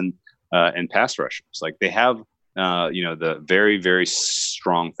 safeties and pass rushers. Like they have, the very, very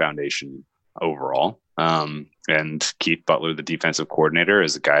strong foundation overall. And Keith Butler, the defensive coordinator,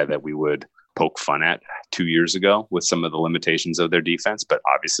 is a guy that we would poke fun at 2 years ago with some of the limitations of their defense. But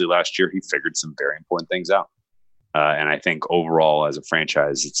obviously last year he figured some very important things out. And I think overall as a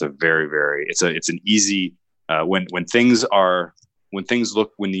franchise, it's a very, very, it's an easy, when you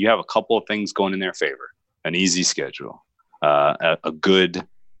have a couple of things going in their favor, an easy schedule, a good,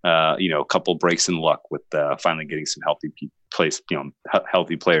 couple breaks in luck with finally getting some healthy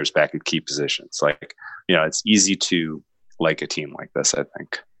players back at key positions. Like, it's easy to like a team like this, I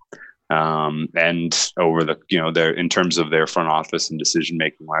think. And over in terms of their front office and decision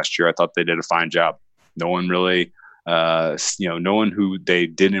making last year, I thought they did a fine job. No one really, no one who they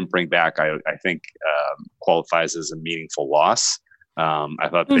didn't bring back, I think, qualifies as a meaningful loss. I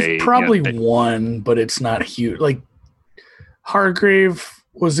thought there's probably one, but it's not huge. Like Hargrave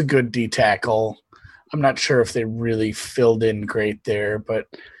was a good D tackle. I'm not sure if they really filled in great there, but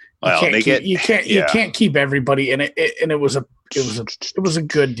you can't keep everybody in it. And it was a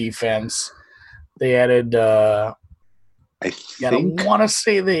good defense. They added. I want to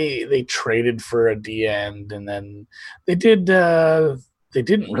say they traded for a D end, and then they did. They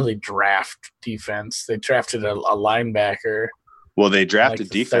didn't really draft defense. They drafted a linebacker. Well, they drafted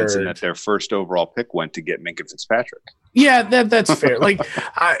defense, and that their first overall pick went to get Minkah Fitzpatrick. Yeah, that's fair. Like,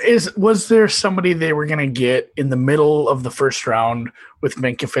 was there somebody they were going to get in the middle of the first round with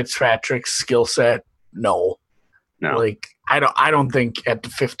Minkah Fitzpatrick's skill set? No. Like, I don't think at the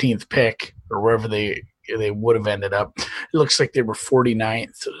 15th pick or wherever they would have ended up. It looks like they were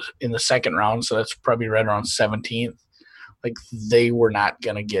 49th in the second round, so that's probably right around 17th. Like, they were not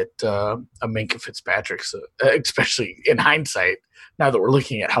going to get a Minkah Fitzpatrick, so, especially in hindsight. Now that we're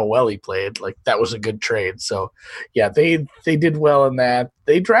looking at how well he played, like that was a good trade. So, yeah, they did well in that.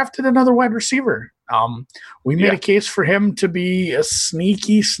 They drafted another wide receiver. We made a case for him to be a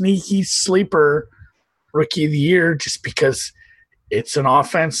sneaky sleeper rookie of the year just because it's an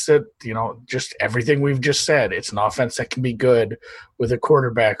offense that, just everything we've just said. It's an offense that can be good with a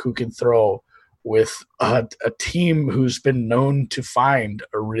quarterback who can throw, with a team who's been known to find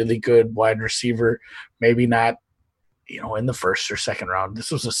a really good wide receiver, maybe not, in the first or second round.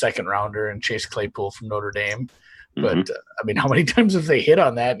 This was a second rounder and Chase Claypool from Notre Dame. But how many times have they hit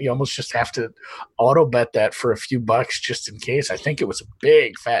on that? You almost just have to auto bet that for a few bucks just in case. I think it was a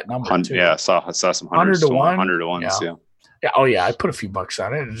big fat number too. Yeah, I saw some 100 to 1. 100 to 1. Yeah. Yeah. Oh yeah. I put a few bucks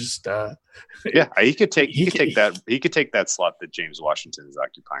on it. Just he could take that slot that James Washington is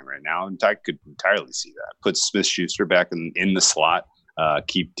occupying right now. And I could entirely see that. Put Smith Schuster back in the slot.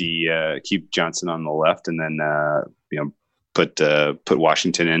 Keep Johnson on the left, and then put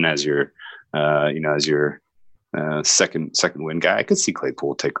Washington in as your second win guy. I could see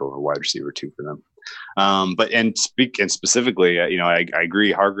Claypool take over wide receiver 2 for them. But specifically, I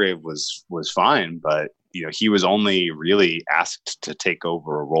agree. Hargrave was fine, but he was only really asked to take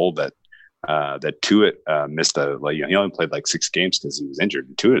over a role that that Tuitt missed he only played like 6 games because he was injured.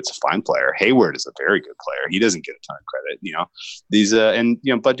 And Tuitt's a fine player. Hayward is a very good player. He doesn't get a ton of credit. These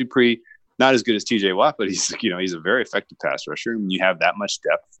Bud Dupree, not as good as TJ Watt, but he's a very effective pass rusher. And when you have that much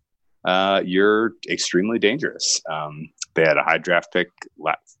depth, you're extremely dangerous. They had a high draft pick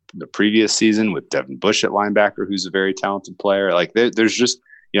the previous season with Devin Bush at linebacker, who's a very talented player. Like there's just,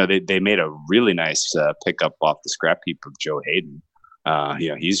 they made a really nice pickup off the scrap heap of Joe Hayden.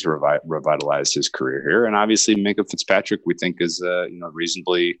 He's revitalized his career here, and obviously Minkah Fitzpatrick, we think is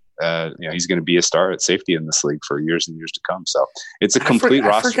reasonably, he's going to be a star at safety in this league for years and years to come. So it's a complete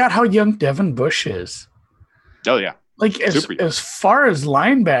roster. I forgot how young Devin Bush is. Oh yeah, like as far as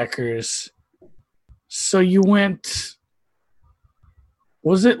linebackers. So you went.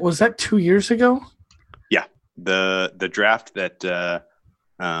 Was that 2 years ago? Yeah, the draft that.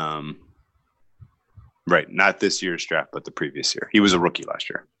 Right, not this year's draft, but the previous year. He was a rookie last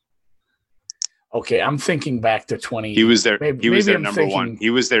year. Okay, I'm thinking back to 20. He was there. He was their number one.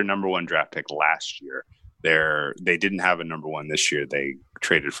 He was their number one draft pick last year. They didn't have a number one this year. They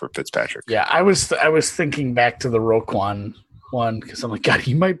traded for Fitzpatrick. Yeah, I was thinking back to the Roquan one because I'm like, God,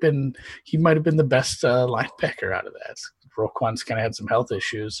 he might have been the best linebacker out of that. Roquan's kind of had some health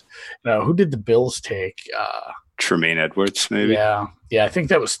issues. Who did the Bills take? Tremaine Edwards, maybe. Yeah. I think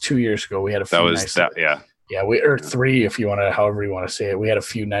that was 2 years ago. We had a few Yeah, 3 if you want to, however you want to say it. We had a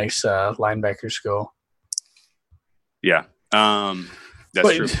few nice linebackers go. Yeah,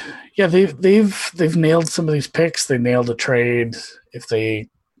 that's true. Yeah, they've nailed some of these picks. They nailed a trade. If they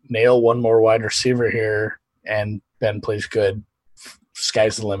nail one more wide receiver here and Ben plays good,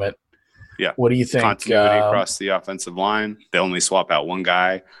 sky's the limit. Yeah. What do you think? Continuity across the offensive line. They only swap out one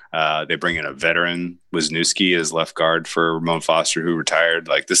guy. They bring in a veteran, Wisniewski, as left guard for Ramon Foster, who retired.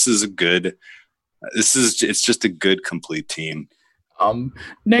 Like it's just a good, complete team.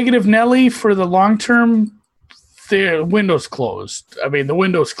 Negative Nelly for the long term. The window's closed. I mean, the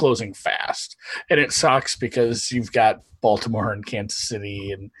window's closing fast, and it sucks because you've got Baltimore and Kansas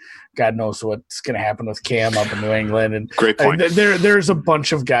City, and God knows what's going to happen with Cam up in New England. And great point. There's a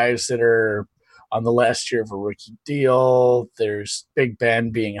bunch of guys that are on the last year of a rookie deal. There's Big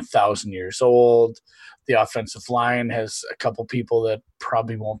Ben being 1,000 years old. The offensive line has a couple people that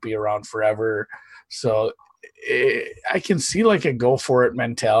probably won't be around forever. So I can see like a go for it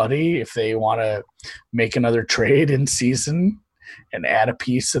mentality if they want to make another trade in season and add a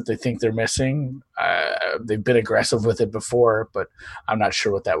piece that they think they're missing. They've been aggressive with it before, but I'm not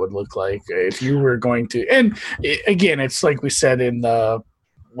sure what that would look like if you were going to. And again, it's like we said when the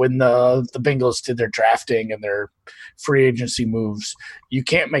Bengals did their drafting and their free agency moves, you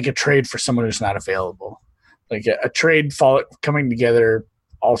can't make a trade for someone who's not available. Like a trade coming together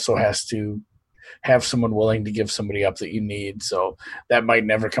also has to have someone willing to give somebody up that you need. So that might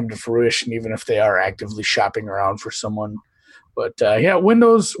never come to fruition, even if they are actively shopping around for someone. But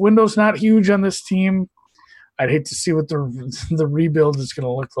Windows not huge on this team. I'd hate to see what the rebuild is going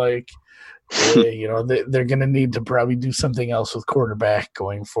to look like. They're going to need to probably do something else with quarterback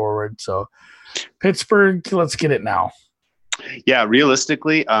going forward. So Pittsburgh, let's get it now. Yeah,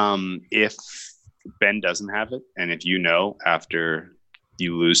 realistically, if Ben doesn't have it, and if after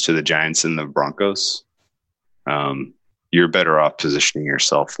you lose to the Giants and the Broncos, you're better off positioning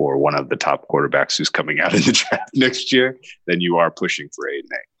yourself for one of the top quarterbacks who's coming out in the draft next year than you are pushing for 8-8.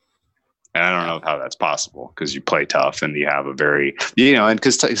 And I don't know how that's possible because you play tough and you have a very, and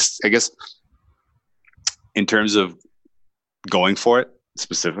because I guess in terms of going for it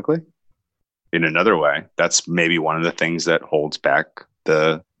specifically in another way, that's maybe one of the things that holds back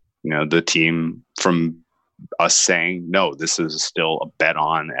the team from us saying, no, this is still a bet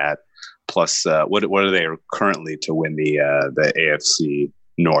on at plus, what are they currently to win the AFC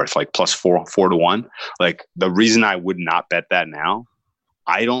North, like plus 4 to 1. Like the reason I would not bet that now,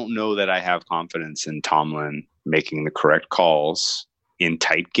 I don't know that I have confidence in Tomlin making the correct calls in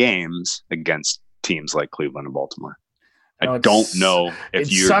tight games against teams like Cleveland and Baltimore. I don't know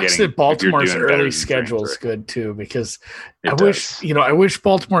if you're sucks that Baltimore's early schedule is good too, because I wish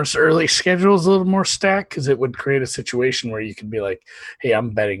Baltimore's early schedule is a little more stacked because it would create a situation where you can be like, hey, I'm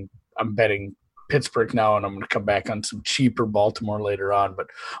betting Pittsburgh now, and I'm going to come back on some cheaper Baltimore later on.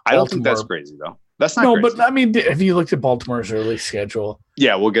 But I don't think that's crazy though. That's not crazy. But I mean, have you looked at Baltimore's early schedule?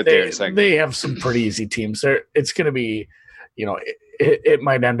 Yeah, we'll get there in a second. They have some pretty easy teams. It's going to be, it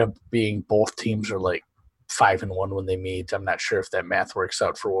might end up being both teams are like 5-1 when they meet. I'm not sure if that math works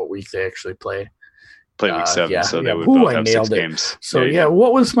out for what week they actually play. Play week 7, so they would both have 6 games. So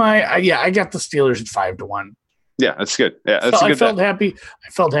what was my? I got the Steelers at 5-1. Yeah, that's good. Yeah, I felt happy. I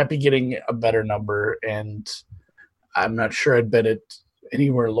felt happy getting a better number, and I'm not sure I'd bet it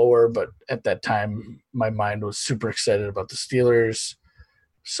anywhere lower, but at that time, my mind was super excited about the Steelers.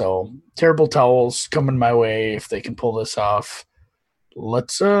 So terrible towels coming my way if they can pull this off.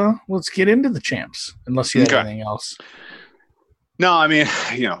 Let's get into the champs. Unless you have anything else. No, I mean,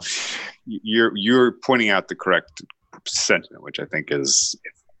 you're pointing out the correct sentiment, which I think is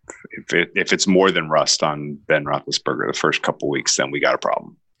if it's more than rust on Ben Roethlisberger the first couple weeks, then we got a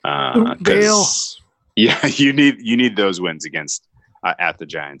problem. Yeah, you need those wins against at the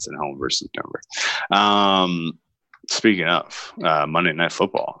Giants and home versus Denver. Speaking of Monday Night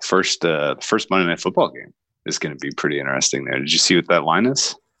Football, the first Monday Night Football game is going to be pretty interesting there. Did you see what that line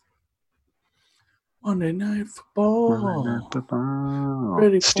is? Monday Night Football.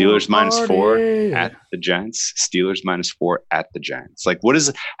 Steelers -4 at the Giants. Steelers -4 at the Giants. Like,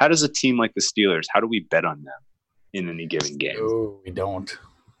 how does a team like the Steelers, how do we bet on them in any given game? Oh, we don't.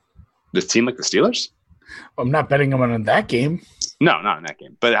 The team like the Steelers? I'm not betting them on that game. No, not in that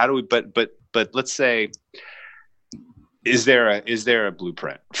game. But how do we? But let's say, is there a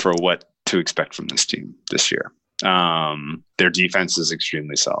blueprint for what to expect from this team this year? Their defense is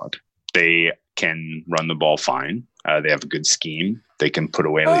extremely solid. They can run the ball fine. They have a good scheme. They can put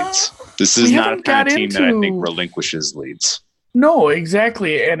away leads. This is not a kind of team that I think relinquishes leads. No,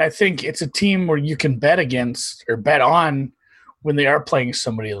 exactly. And I think it's a team where you can bet against or bet on when they are playing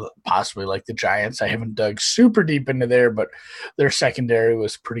somebody possibly like the Giants. I haven't dug super deep into there, but their secondary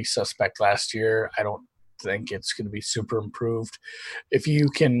was pretty suspect last year. I don't think it's going to be super improved. If you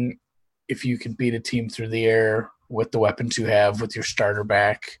can beat a team through the air with the weapons you have with your starter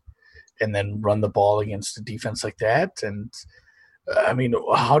back and then run the ball against a defense like that. And I mean,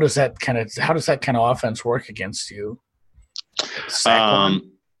 how does that kind of offense work against you?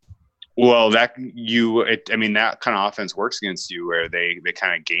 Well, that kind of offense works against you where they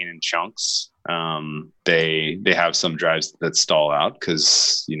kind of gain in chunks. They have some drives that stall out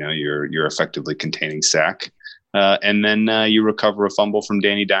because you're effectively containing sack, and then you recover a fumble from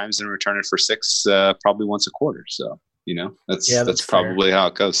Danny Dimes and return it for 6 probably once a quarter. So that's probably how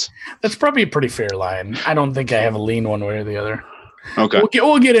it goes. That's probably a pretty fair line. I don't think I have a lean one way or the other. Okay,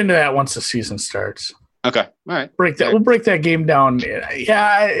 we'll get into that once the season starts. Okay, all right. We'll break that game down.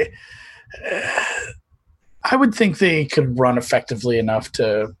 Yeah. I would think they could run effectively enough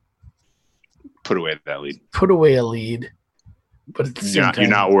to put away that lead. Put away a lead, but at the same time, you're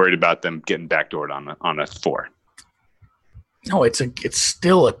not worried about them getting backdoored on a 4. No, it's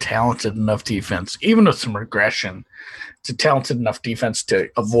still a talented enough defense, even with some regression. It's a talented enough defense to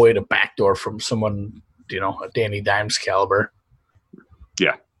avoid a backdoor from someone, a Danny Dimes caliber.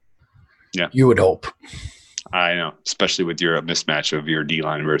 Yeah. You would hope. I know, especially with your mismatch of your D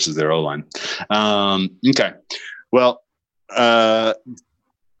line versus their O line. Okay. Well,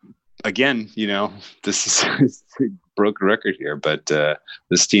 again, this is a broken record here, but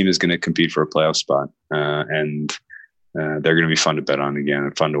this team is going to compete for a playoff spot, and they're going to be fun to bet on again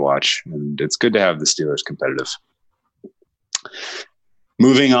and fun to watch. And it's good to have the Steelers competitive.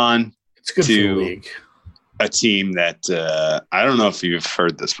 Moving on it's good to for the league. A team that I don't know if you've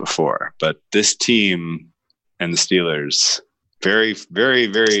heard this before, but this team and the Steelers, very, very,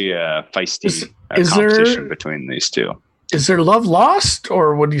 very feisty competition between these two. Is there love lost,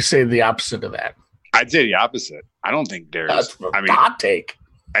 or would you say the opposite of that? I'd say the opposite. I don't think there's. That's a hot take.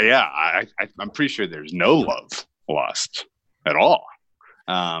 Yeah, I'm pretty sure there's no love lost at all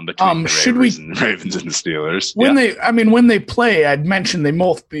between the Ravens and the Steelers. When they play, I'd mentioned they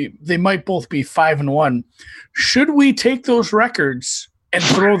might both be 5-1. Should we take those records and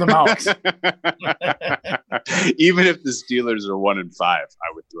throw them out? Even if the Steelers are 1-5, I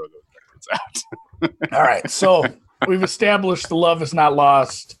would throw those records out. All right, so we've established the love is not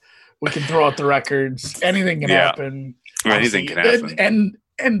lost. We can throw out the records. Anything can happen. Anything can happen.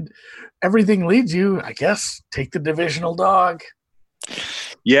 And everything leads you, I guess, take the divisional dog.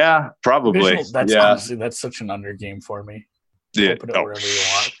 Yeah, probably. Honestly, that's such an under game for me. Yeah. Open it wherever you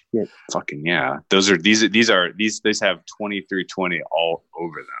want. Yeah. Fucking yeah. These have 23-20 all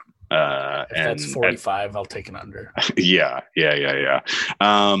over them. If that's 45, I'll take an under. Yeah.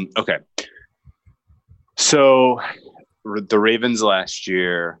 Okay. So the Ravens last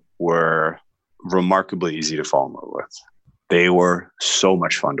year were remarkably easy to fall in love with. They were so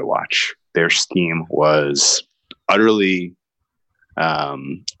much fun to watch. Their scheme was utterly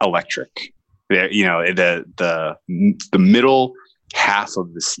electric. The middle half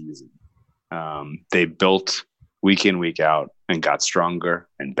of the season, they built week in, week out, and got stronger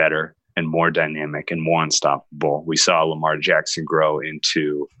and better and more dynamic and more unstoppable. We saw Lamar Jackson grow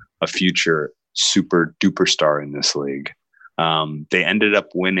into a future super duper star in this league. They ended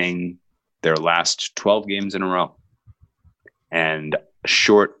up winning their last 12 games in a row. And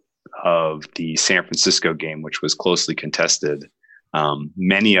short of the San Francisco game, which was closely contested.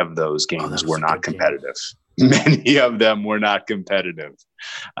 Many of those games were not competitive. Many of them were not competitive.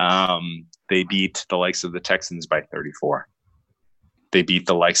 They beat the likes of the Texans by 34. They beat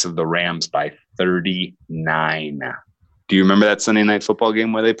the likes of the Rams by 39. Do you remember that Sunday Night Football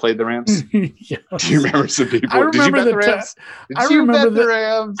game where they played the Rams? Yes. Do you remember some people? I remember did you bet the Rams? Did you bet the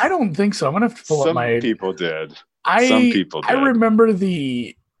Rams? I don't think so. I'm gonna have to pull up my. Some people did. I remember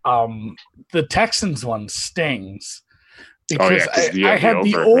the Texans one stings because I had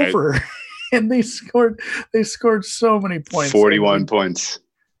the over, right? And they scored so many points. 41 points.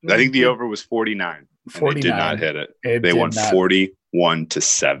 I think the over was 49. 49. They did not hit it. They won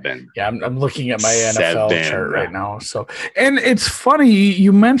 41-7. Yeah, I'm looking at my NFL chart right now. So, and it's funny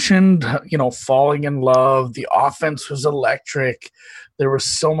you mentioned, falling in love. The offense was electric. There was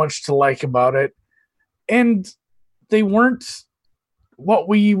so much to like about it, and they weren't what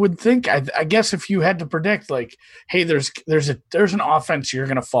we would think. I guess if you had to predict, like, hey, there's an offense you're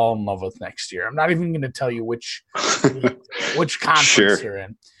going to fall in love with next year. I'm not even going to tell you which conference you're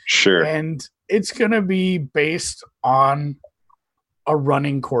in. Sure. And it's going to be based on a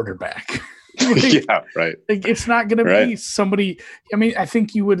running quarterback. Yeah, right. Like, it's not going to be somebody. I mean, I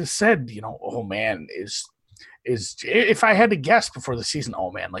think you would have said, oh man, is if I had to guess before the season,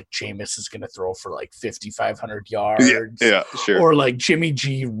 oh man, like Jameis is going to throw for like 5,500 yards. Yeah, sure. Or like Jimmy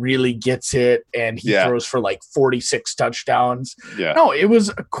G really gets it and he throws for like 46 touchdowns. Yeah. No, it was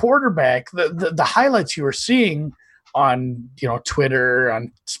a quarterback. The highlights you were seeing on Twitter,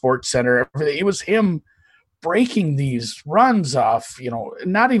 on SportsCenter, everything, it was him breaking these runs off,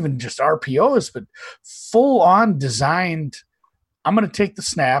 not even just RPOs, but full on designed. I'm going to take the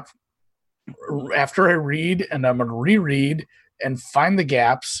snap after I read, and I'm going to reread and find the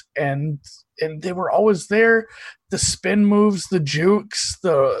gaps, and they were always there. The spin moves, the jukes,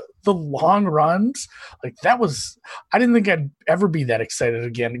 the long runs, like that was. I didn't think I'd ever be that excited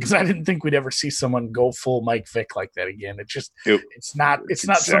again because I didn't think we'd ever see someone go full Mike Vick like that again. It's not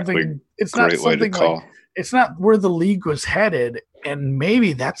something like, it's not where the league was headed, and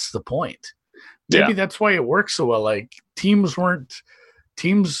maybe that's the point. Maybe that's why it works so well. Like teams weren't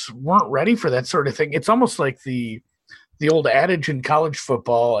ready for that sort of thing. It's almost like the old adage in college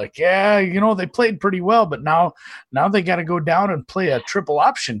football, like, they played pretty well, but now they got to go down and play a triple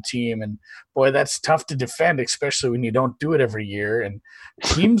option team. And boy, that's tough to defend, especially when you don't do it every year. And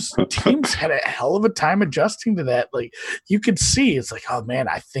teams had a hell of a time adjusting to that. Like you could see, it's like, oh man,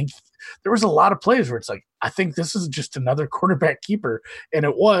 I think there was a lot of plays where it's like, I think this is just another quarterback keeper. And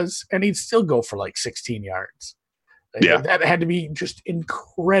it was, and he'd still go for like 16 yards. Yeah. That had to be just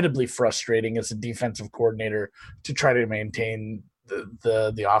incredibly frustrating as a defensive coordinator to try to maintain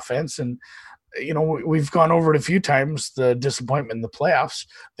the offense. And, we've gone over it a few times, the disappointment in the playoffs.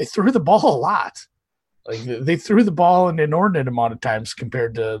 They threw the ball a lot. Like they threw the ball an inordinate amount of times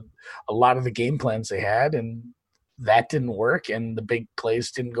compared to a lot of the game plans they had. And that didn't work. And the big plays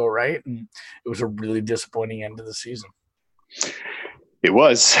didn't go right. And it was a really disappointing end of the season. It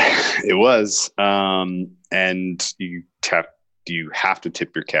was. And you have to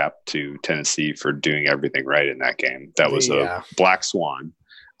tip your cap to Tennessee for doing everything right in that game. That was a black swan.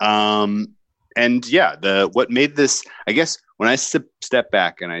 What made this, I guess when I step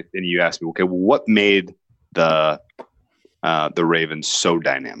back and you asked me, okay, well, what made the Ravens so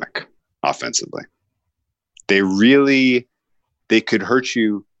dynamic offensively? They could hurt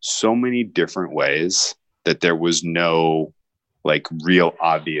you so many different ways that there was no like real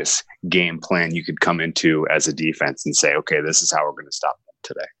obvious game plan you could come into as a defense and say, okay, this is how we're going to stop them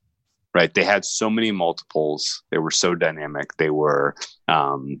today. Right. They had so many multiples. They were so dynamic. They were,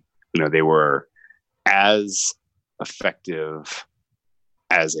 they were as effective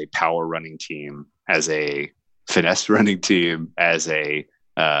as a power running team, as a finesse running team, as a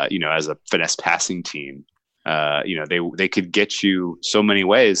finesse passing team. They could get you so many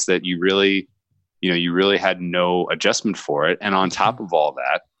ways that you really had no adjustment for it. And on top of all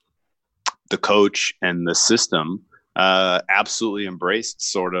that, the coach and the system absolutely embraced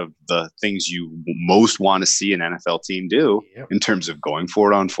sort of the things you most want to see an NFL team do in terms of going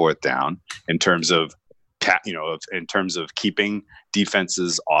for it on fourth down, in terms of keeping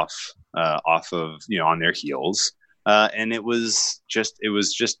defenses off of on their heels. And it was just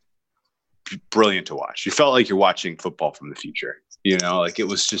brilliant to watch. You felt like you're watching football from the future. It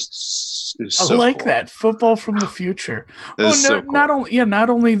was so I like cool. that football from the future. So cool. Not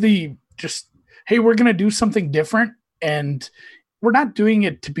only the just, hey, we're going to do something different, and we're not doing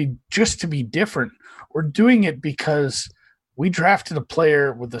it to be different. We're doing it because we drafted a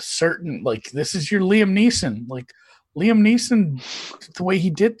player with a certain, like, this is your Liam Neeson. Like, Liam Neeson, the way he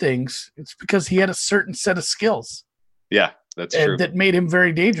did things, it's because he had a certain set of skills. Yeah, that's true. That made him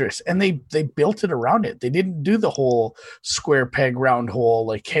very dangerous. And they built it around it. They didn't do the whole square peg round hole,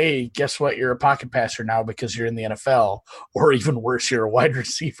 like, hey, guess what? You're a pocket passer now because you're in the NFL. Or even worse, you're a wide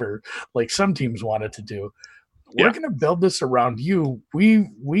receiver, like some teams wanted to do. We're going to build this around you.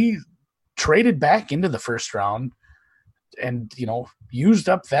 We traded back into the first round and, used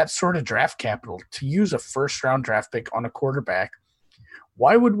up that sort of draft capital to use a first round draft pick on a quarterback.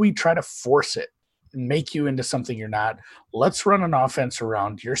 Why would we try to force it and make you into something you're not? Let's run an offense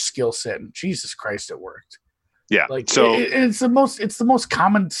around your skill set. And Jesus Christ, it worked. Yeah. Like, so it's the most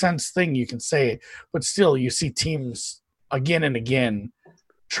common sense thing you can say, but still you see teams again and again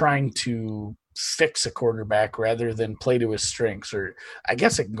trying to fix a quarterback rather than play to his strengths. Or I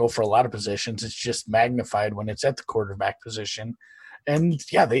guess it can go for a lot of positions. It's just magnified when it's at the quarterback position. And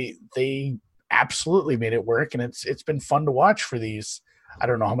yeah, they absolutely made it work. And it's been fun to watch for these. I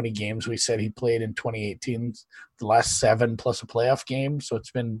don't know how many games we said he played in 2018, the last 7 plus a playoff game. So it's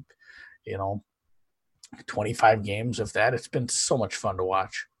been, 25 games of that. It's been so much fun to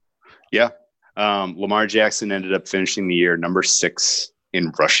watch. Yeah. Lamar Jackson ended up finishing the year number 6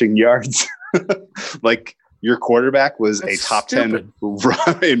 in rushing yards. Like, your quarterback was That's a top stupid.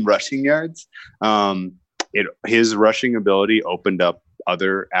 10 in rushing yards. His rushing ability opened up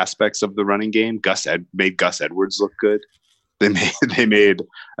other aspects of the running game. Made Gus Edwards look good. They made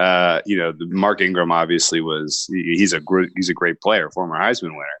Mark Ingram obviously he's a great player, former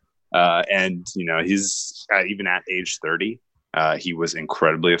Heisman winner, and he's even at age 30. He was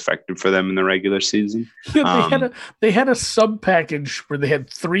incredibly effective for them in the regular season. Yeah, they had a sub package where they had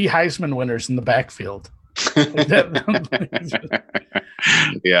 3 Heisman winners in the backfield.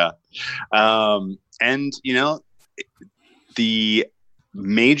 Yeah. And the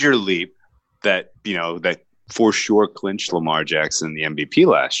major leap that for sure clinched Lamar Jackson the MVP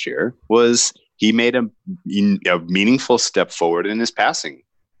last year was he made a meaningful step forward in his passing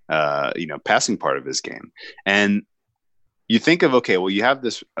part of his game. And you think of, okay, well, you have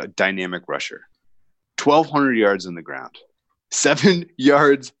this dynamic rusher, 1,200 yards on the ground, 7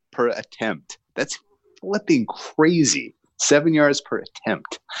 yards per attempt. That's flipping crazy. 7 yards per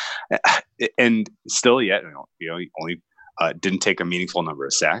attempt. And still yet, he only didn't take a meaningful number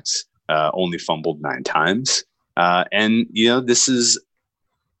of sacks, only fumbled 9 times. And this is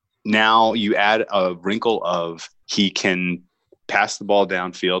now you add a wrinkle of he can pass the ball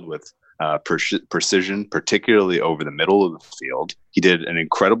downfield with precision, particularly over the middle of the field. He did an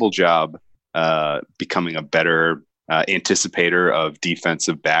incredible job becoming a better anticipator of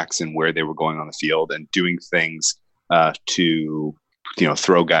defensive backs and where they were going on the field and doing things to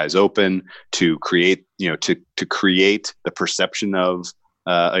throw guys open, to create to create the perception of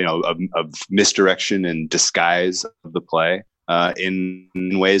misdirection and disguise of the play in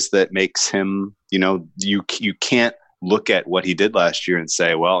ways that makes him, you can't look at what he did last year and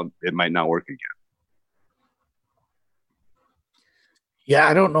say, well, it might not work again. Yeah,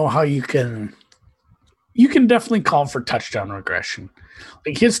 I don't know how you can definitely call for touchdown regression.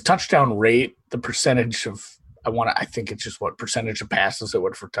 Like, his touchdown rate, the percentage of, I think it's just what percentage of passes it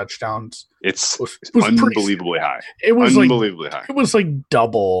would for touchdowns. It's was unbelievably high. It was unbelievably high. It was like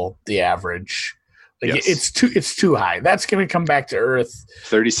double the average. Like, yes. It's too high. That's going to come back to earth.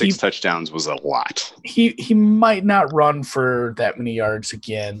 36 touchdowns was a lot. He might not run for that many yards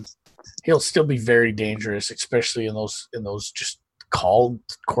again. He'll still be very dangerous, especially in those just called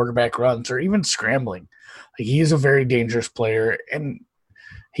quarterback runs or even scrambling. Like, he's a very dangerous player, and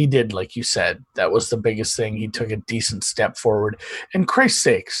he did, like you said, that was the biggest thing. He took a decent step forward. And Christ's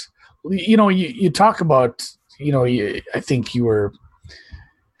sakes, you talk about, I think you were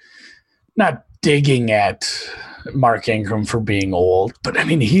not digging at Mark Ingram for being old, but I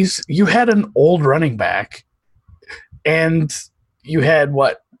mean, you had an old running back, and you had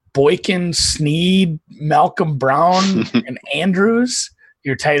Boykin, Snead, Malcolm Brown, and Andrews,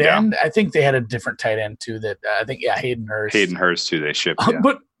 your tight end. I think they had a different tight end too. Hayden Hurst. Hayden Hurst too. They shipped,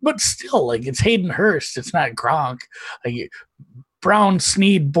 but still, like, it's Hayden Hurst. It's not Gronk. Like, Brown,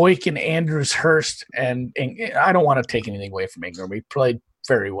 Snead, Boykin, Andrews, Hurst, and I don't want to take anything away from Ingram. He played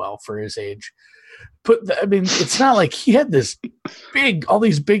very well for his age. But it's not like he had all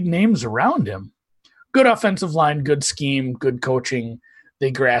these big names around him. Good offensive line, good scheme, good coaching. They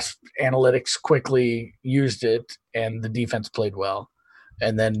grasped analytics quickly, used it, and the defense played well.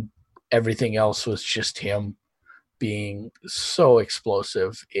 And then everything else was just him being so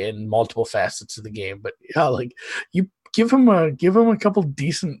explosive in multiple facets of the game. But yeah, like, you give him a couple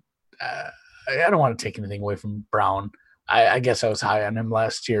decent. I don't want to take anything away from Brown. I guess I was high on him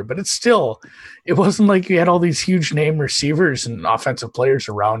last year, but it wasn't like you had all these huge name receivers and offensive players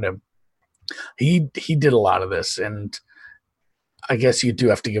around him. He did a lot of this, and I guess you do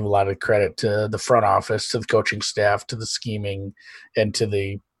have to give a lot of credit to the front office, to the coaching staff, to the scheming, and to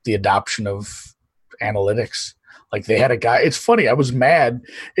the adoption of analytics. Like they had a guy. It's funny. I was mad.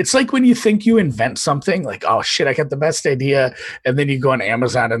 It's like when you think you invent something, like, oh shit, I got the best idea, and then you go on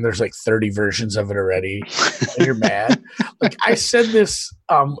Amazon and there's like 30 versions of it already, and you're mad. Like I said this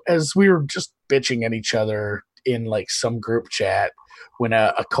as we were just bitching at each other in like some group chat when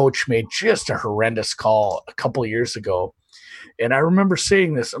a coach made just a horrendous call a couple of years ago, and I remember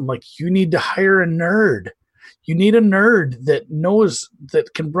saying this. I'm like, you need to hire a nerd. You need a nerd that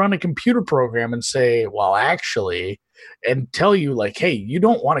can run a computer program and say, well, actually, and tell you like, hey, you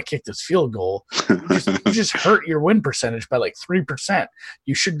don't want to kick this field goal. You just hurt your win percentage by like 3%.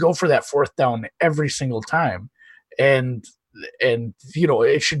 You should go for that fourth down every single time. And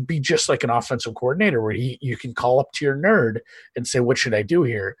it should be just like an offensive coordinator where you can call up to your nerd and say, what should I do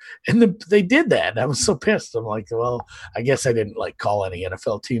here? And they did that. I was so pissed. I'm like, well, I guess I didn't like call any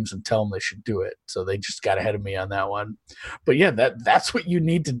NFL teams and tell them they should do it. So they just got ahead of me on that one. But yeah, that's what you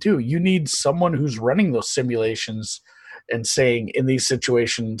need to do. You need someone who's running those simulations and saying in these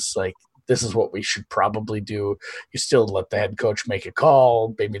situations, like, this is what we should probably do. You still let the head coach make a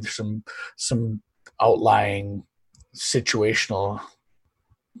call. Maybe there's some outlying situational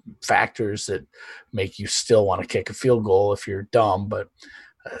factors that make you still want to kick a field goal if you're dumb. But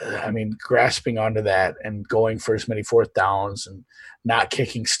grasping onto that and going for as many fourth downs and not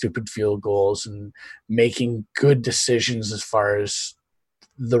kicking stupid field goals and making good decisions as far as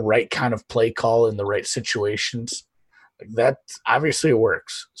the right kind of play call in the right situations, like that, obviously it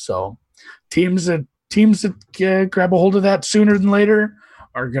works. So teams that grab a hold of that sooner than later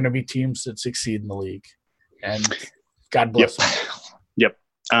are going to be teams that succeed in the league. And God bless them. Yep.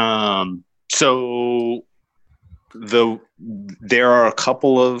 So there are a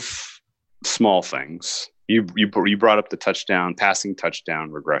couple of small things. You brought up the passing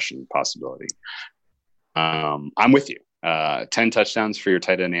touchdown regression possibility. I'm with you. 10 touchdowns for your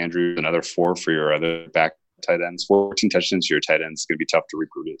tight end Andrew, another 4 for your other back tight ends. 14 touchdowns for your tight ends is going to be tough to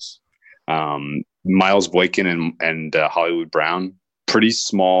reproduce. Miles Boykin and Hollywood Brown, pretty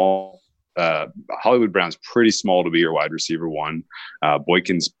small. Hollywood Brown's pretty small to be your wide receiver one.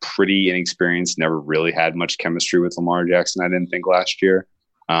 Boykin's pretty inexperienced, never really had much chemistry with Lamar Jackson, I didn't think, last year.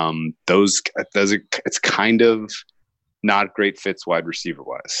 It's kind of not great fits wide receiver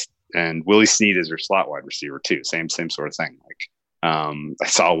wise. And Willie Snead is your slot wide receiver too. Same sort of thing. Like I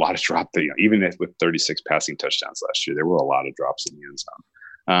saw a lot of drop there, even with 36 passing touchdowns last year, there were a lot of drops in the end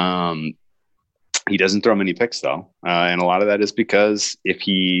zone. He doesn't throw many picks though, and a lot of that is because if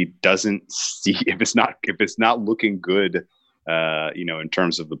it's not looking good, in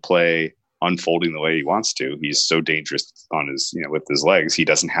terms of the play unfolding the way he wants to, he's so dangerous on his, with his legs. He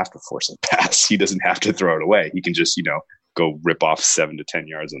doesn't have to force a pass. He doesn't have to throw it away. He can just, go rip off 7 to 10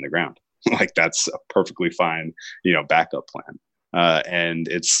 yards on the ground. Like that's a perfectly fine, backup plan. And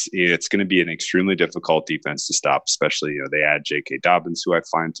it's going to be an extremely difficult defense to stop, especially, they add J.K. Dobbins, who I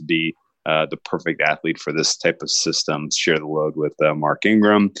find to be the perfect athlete for this type of system, share the load with Mark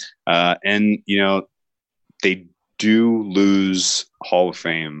Ingram. And they do lose Hall of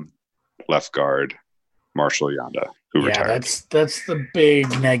Fame left guard Marshall Yanda, who retired. That's the big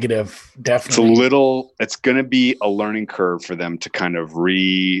negative. Definitely. It's going to be a learning curve for them to kind of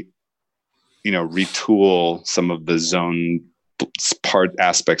retool some of the zone part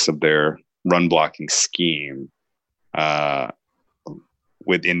aspects of their run blocking scheme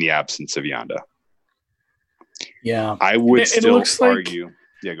within the absence of Yanda. Yeah. I would still argue.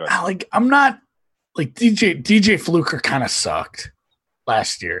 Yeah, go ahead. Like, I'm not like DJ Fluker kind of sucked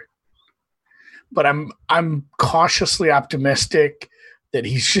last year, but I'm cautiously optimistic that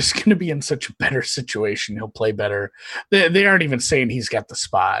he's just going to be in such a better situation. He'll play better. They aren't even saying he's got the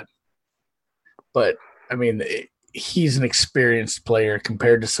spot, but he's an experienced player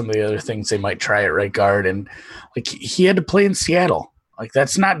compared to some of the other things they might try at right guard. And like, he had to play in Seattle. Like,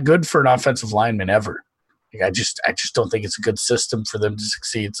 that's not good for an offensive lineman ever. Like, I just don't think it's a good system for them to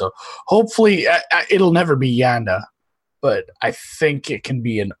succeed. So hopefully it'll never be Yanda, but I think it can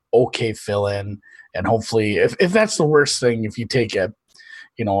be an okay fill-in. And hopefully if that's the worst thing, if you take a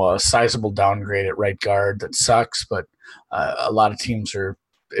sizable downgrade at right guard, that sucks. But a lot of teams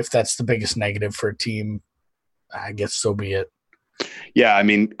if that's the biggest negative for a team, I guess so be it. Yeah,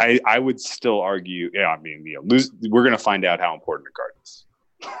 I would still argue. Yeah, we're going to find out how important a guard is.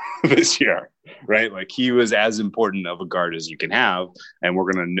 this year, right? Like he was as important of a guard as you can have, and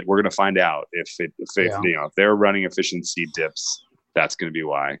we're gonna find out if they're running efficiency dips, that's gonna be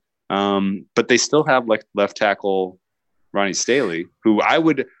why. But they still have like left tackle Ronnie Staley, who I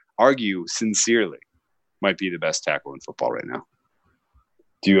would argue sincerely might be the best tackle in football right now.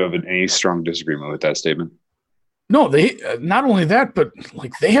 Do you have any strong disagreement with that statement? No, they not only that, but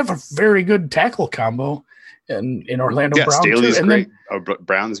like they have a very good tackle combo in Orlando Brown. Staley's too. great.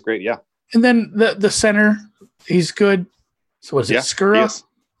 Brown's great. Yeah. And then the center, he's good. So was it Skura? Yes.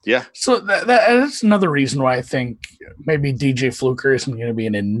 Yeah. So that's another reason why I think maybe DJ Fluker isn't going to be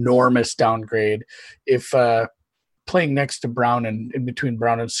an enormous downgrade. If playing next to Brown and in between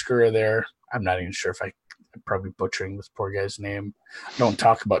Brown and Skura there, I'm not even sure if I'm probably butchering this poor guy's name. I don't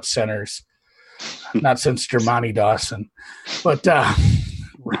talk about centers. Not since Jermani Dawson, but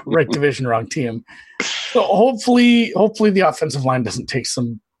right division, wrong team. So hopefully the offensive line doesn't take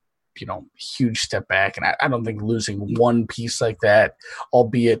some, huge step back. And I don't think losing one piece like that,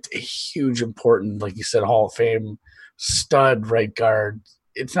 albeit a huge, important, like you said, Hall of Fame stud right guard,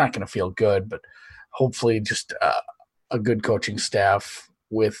 it's not going to feel good. But hopefully, just a good coaching staff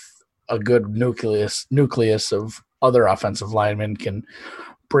with a good nucleus of other offensive linemen can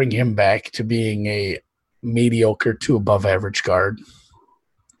bring him back to being a mediocre to above average guard.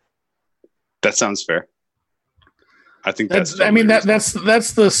 That sounds fair. I think that's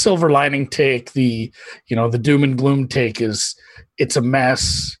the silver lining take. The doom and gloom take is it's a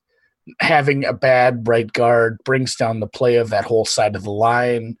mess. Having a bad right guard brings down the play of that whole side of the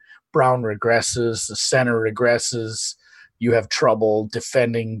line. Brown regresses, the center regresses. You have trouble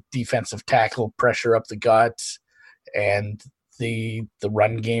defending defensive tackle pressure up the gut, and the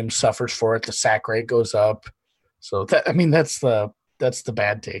run game suffers for it. The sack rate goes up. So that's the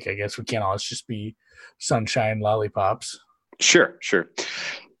bad take. I guess we can't always just be sunshine lollipops. Sure.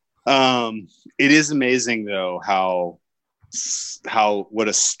 It is amazing though how what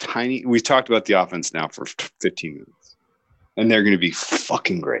a tiny. We talked about the offense now for 15 minutes, and they're going to be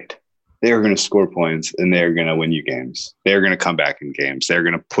fucking great. They are going to score points, and they're going to win you games. They're going to come back in games. They're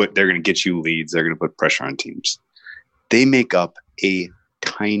going to get you leads. They're going to put pressure on teams. They make up a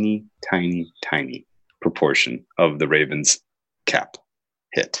tiny, tiny, tiny proportion of the Ravens' cap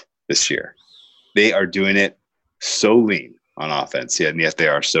hit this year. They are doing it so lean on offense, and yet they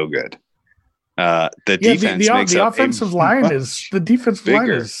are so good. The defense makes the up offensive line is the defensive line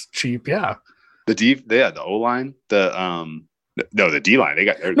is cheap. Yeah, the O line, the D line. They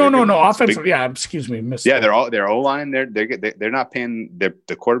got no offensive. Yeah, excuse me, their O line. They're not paying.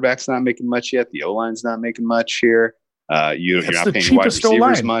 The quarterback's not making much yet. The O line's not making much here. You're not paying wide receivers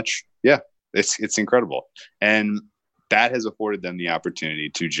O-line much. Yeah, it's incredible, and that has afforded them the opportunity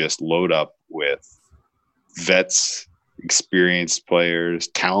to just load up with vets, experienced players,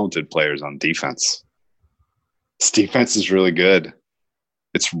 talented players on defense. This defense is really good.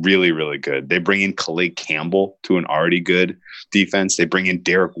 It's really, really good. They bring in Calais Campbell to an already good defense. They bring in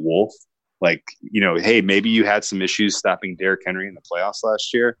Derek Wolfe. Like, hey, maybe you had some issues stopping Derrick Henry in the playoffs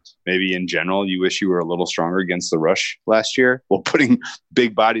last year. Maybe in general, you wish you were a little stronger against the rush last year. Well, putting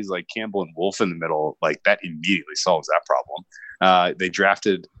big bodies like Campbell and Wolfe in the middle, like that immediately solves that problem. They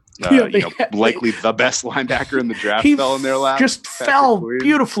drafted likely the best linebacker in the draft fell in their lap. Just fell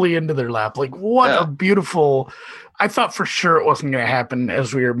beautifully into their lap. Like a beautiful. I thought for sure it wasn't going to happen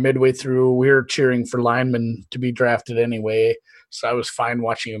as we were midway through. We were cheering for linemen to be drafted anyway. So I was fine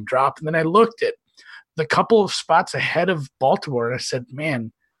watching him drop. And then I looked at the couple of spots ahead of Baltimore and I said,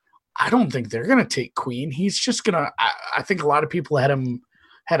 man, I don't think they're going to take Queen. He's just going to – I think a lot of people had him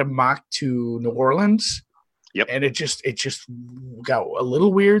mocked to New Orleans. Yep. And it just got a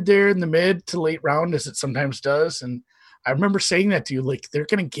little weird there in the mid to late round as it sometimes does. And I remember saying that to you, like, they're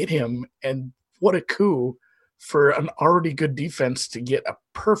going to get him. And what a coup for an already good defense to get a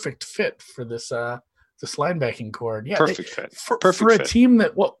perfect fit for this this linebacking core. Yeah, perfect fit. For a team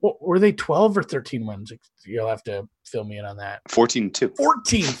that what were they 12 or 13 wins? You'll have to fill me in on that. 14-2.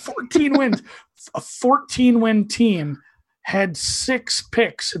 14 wins. A 14-win team had 6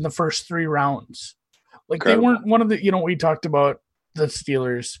 picks in the first 3 rounds. Like Incredible. They weren't one of the, we talked about the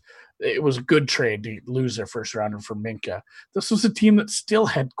Steelers. It was a good trade to lose their first rounder for Minkah. This was a team that still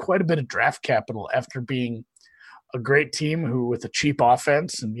had quite a bit of draft capital after being a great team who with a cheap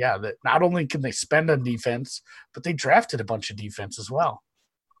offense. And that not only can they spend on defense, but they drafted a bunch of defense as well.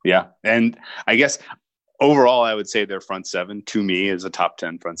 Yeah. And I guess overall, I would say their front 7 to me is a top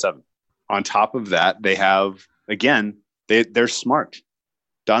 10 front 7. On top of that, they have, again, they're smart.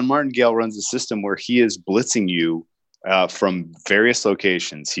 Don Martingale runs a system where he is blitzing you from various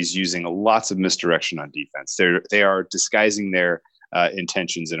locations. He's using lots of misdirection on defense. They are disguising their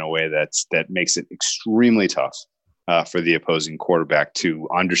intentions in a way that makes it extremely tough for the opposing quarterback to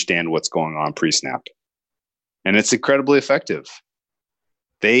understand what's going on pre-snap. And it's incredibly effective.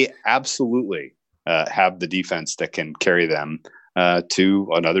 They absolutely have the defense that can carry them to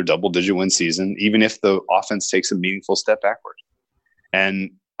another double-digit win season, even if the offense takes a meaningful step backward.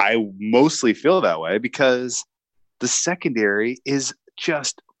 And I mostly feel that way because the secondary is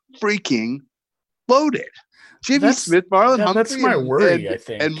just freaking loaded. Jimmy Smith, Marlon Humphrey, that's my worry, I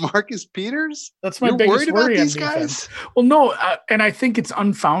think. And Marcus Peters? That's my biggest worry on defense. Well, no, and I think it's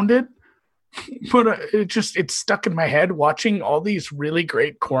unfounded, but it's stuck in my head watching all these really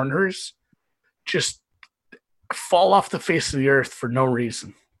great corners just fall off the face of the earth for no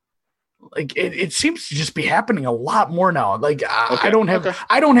reason. Like it seems to just be happening a lot more now. Like I don't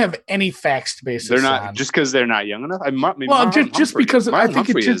have any facts to base. They're not just because they're not young enough. Just because Marlon I think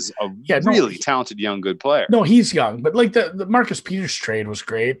Humphrey is a really talented young good player. No, he's young, but like the Marcus Peters trade was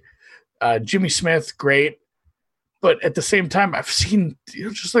great. Jimmy Smith, great, but at the same time, I've seen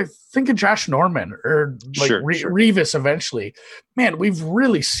just like think of Josh Norman or like Revis. Eventually, man, we've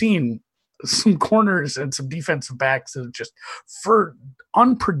really seen some corners and some defensive backs that just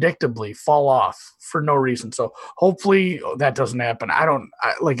unpredictably fall off for no reason. So hopefully that doesn't happen.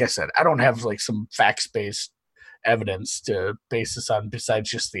 Like I said, I don't have like some facts-based evidence to base this on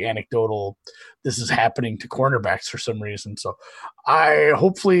besides just the anecdotal, this is happening to cornerbacks for some reason. So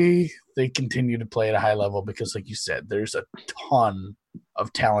hopefully they continue to play at a high level because like you said, there's a ton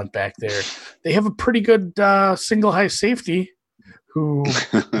of talent back there. They have a pretty good single high safety who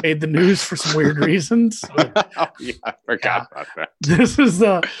made the news for some weird reasons. I forgot about that. This is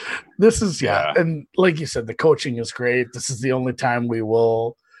and like you said, the coaching is great. This is the only time we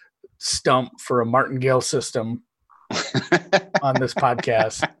will stump for a martingale system on this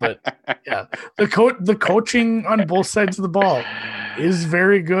podcast. But yeah, the coaching on both sides of the ball is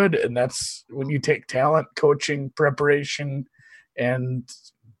very good, and that's when you take talent, coaching, preparation, and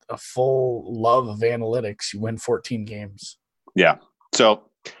a full love of analytics, you win 14 games. Yeah. So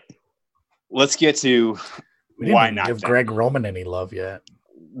let's get to why not give Greg Roman any love yet.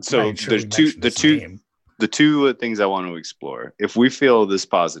 So there's the two things I want to explore. If we feel this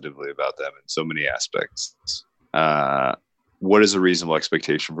positively about them in so many aspects, what is a reasonable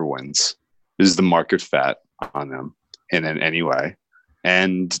expectation for wins? Is the market fat on them in any way?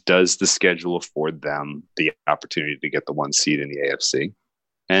 And does the schedule afford them the opportunity to get the 1 seed in the AFC?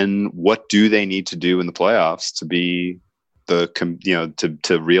 And what do they need to do in the playoffs to be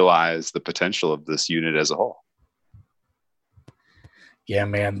to realize the potential of this unit as a whole? Yeah,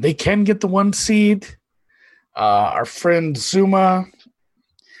 man, they can get the 1 seed. Our friend Zuma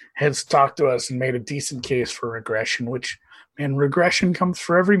has talked to us and made a decent case for regression, which, man, regression comes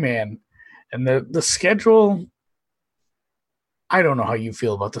for every man. And the schedule, I don't know how you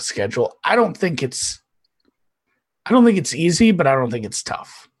feel about the schedule. I don't think it's easy, but I don't think it's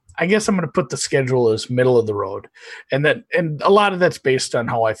tough. I guess I'm going to put the schedule as middle of the road, and a lot of that's based on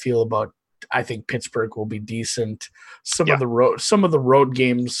how I feel about. I think Pittsburgh will be decent. Some of the road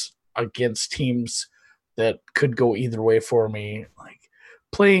games against teams that could go either way for me. Like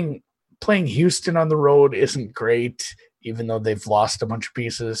playing Houston on the road isn't great, even though they've lost a bunch of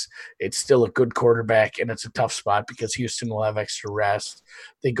pieces. It's still a good quarterback, and it's a tough spot because Houston will have extra rest.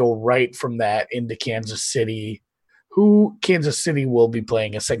 They go right from that into Kansas City. Kansas City will be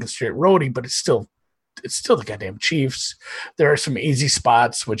playing a second straight roadie, but it's still the goddamn Chiefs. There are some easy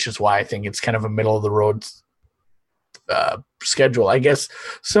spots, which is why I think it's kind of a middle of the road schedule. I guess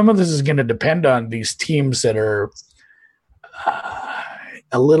some of this is going to depend on these teams that are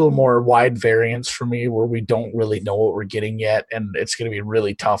a little more wide variance for me, where we don't really know what we're getting yet, and it's going to be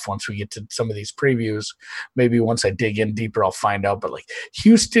really tough once we get to some of these previews. Maybe once I dig in deeper, I'll find out. But like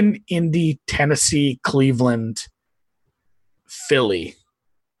Houston, Indy, Tennessee, Cleveland, Philly,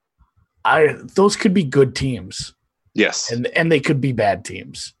 those could be good teams. Yes. And they could be bad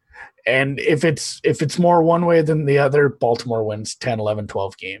teams. And if it's more one way than the other, Baltimore wins 10, 11,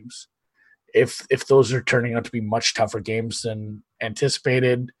 12 games. If those are turning out to be much tougher games than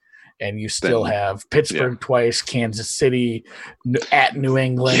anticipated, and you still have Pittsburgh twice, Kansas City, at New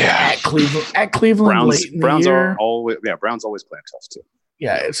England, at Cleveland late in the year. Browns always playing tough too.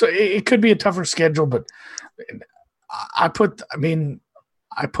 Yeah, so it could be a tougher schedule, but I put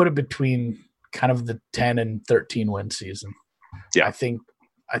it between kind of the 10 and 13 win season. Yeah. I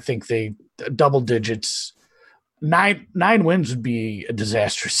think they double digits. Nine wins would be a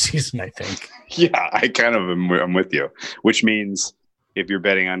disastrous season, I think. Yeah, I'm with you. Which means if you're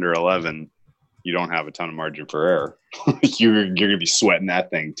betting under 11, you don't have a ton of margin for error. You're going to be sweating that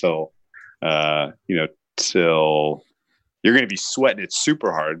thing till you're going to be sweating it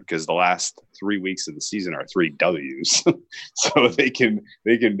super hard because the last 3 weeks of the season are 3 W's. So they're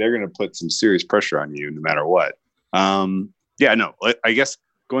going to put some serious pressure on you no matter what. I guess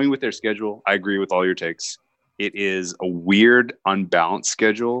going with their schedule, I agree with all your takes. It is a weird, unbalanced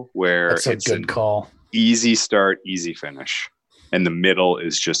schedule where That's a good call. Easy start, easy finish. And the middle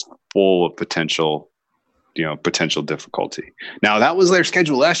is just full of potential difficulty. Now, that was their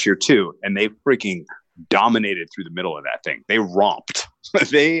schedule last year too, and they freaking dominated through the middle of that thing. They romped.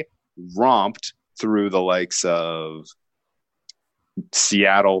 They romped through the likes of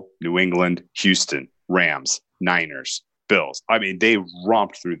Seattle, New England, Houston, Rams, Niners, Bills. I mean, they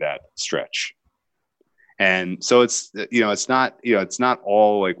romped through that stretch. And so it's not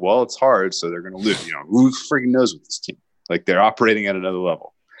all like, well, it's hard, so they're going to lose. Who freaking knows with this team? Like, they're operating at another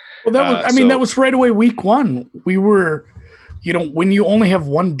level. Well, that was right away week one. We were, when you only have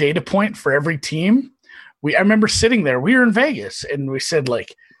one data point for every team, I remember sitting there. We were in Vegas, and we said,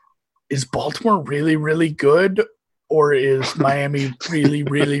 like, is Baltimore really, really good, or is Miami really,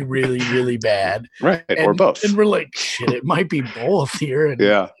 really, really, really bad? Right, or both. And we're like, shit, it might be both here. And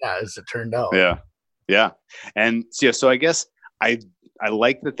as it turned out. Yeah. And so I guess I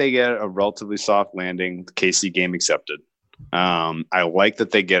like that they get a relatively soft landing, the KC game accepted. I like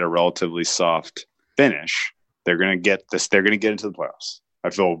that they get a relatively soft finish. They're going to get this. They're going to get into the playoffs. I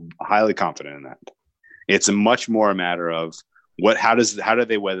feel highly confident in that. It's much more a matter of how do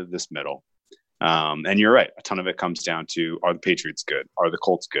they weather this middle? And you're right. A ton of it comes down to, are the Patriots good? Are the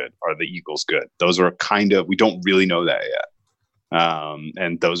Colts good? Are the Eagles good? Those are we don't really know that yet.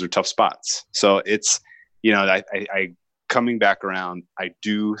 And those are tough spots. So it's, I coming back around, I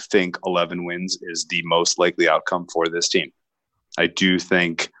do think 11 wins is the most likely outcome for this team. I do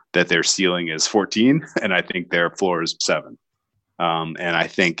think that their ceiling is 14, and I think their floor is 7. And I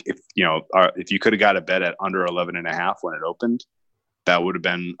think if you could have got a bet at under 11.5 when it opened, that would have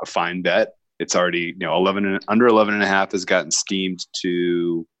been a fine bet. It's already, under 11.5 has gotten steamed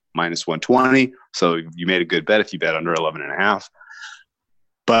to minus 120. So you made a good bet if you bet under 11.5.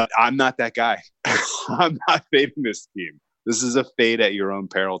 But I'm not that guy. I'm not fading this team. This is a fade at your own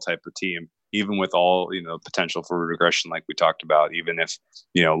peril type of team, even with all, potential for regression like we talked about, even if,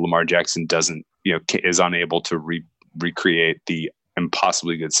 Lamar Jackson doesn't, is unable to recreate the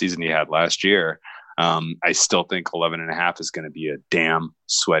impossibly good season he had last year. I still think 11.5 is going to be a damn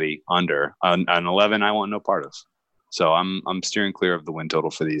sweaty under. On 11, I want no part of. So I'm steering clear of the win total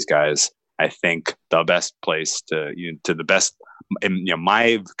for these guys. I think the best place to the best,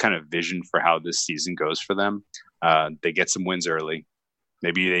 my kind of vision for how this season goes for them, they get some wins early.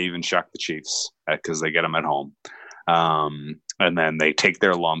 Maybe they even shock the Chiefs because they get them at home. And then they take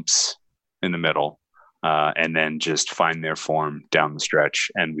their lumps in the middle and then just find their form down the stretch.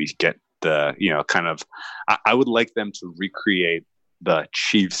 And we get the, I would like them to recreate the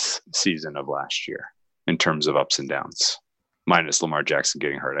Chiefs season of last year in terms of ups and downs. Minus Lamar Jackson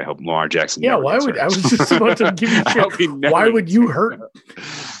getting hurt. I hope Lamar Jackson. Yeah, why would I was just about to give you shit. Why would you hurt?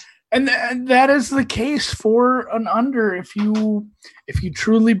 And that is the case for an under. If you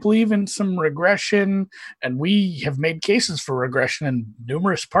truly believe in some regression, and we have made cases for regression in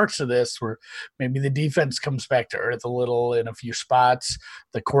numerous parts of this, where maybe the defense comes back to earth a little in a few spots.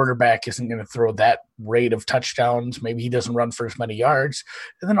 The quarterback isn't going to throw that rate of touchdowns. Maybe he doesn't run for as many yards.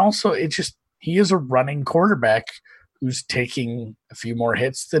 And then also, he is a running quarterback who's taking a few more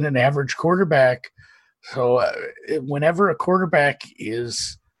hits than an average quarterback. So whenever a quarterback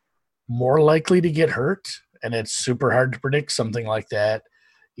is more likely to get hurt, and it's super hard to predict something like that,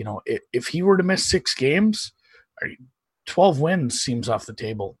 if he were to miss 6 games, 12 wins seems off the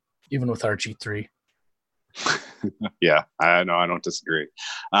table, even with RG3. Yeah, I know. I don't disagree.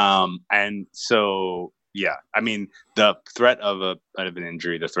 And so, yeah, I mean, the threat of an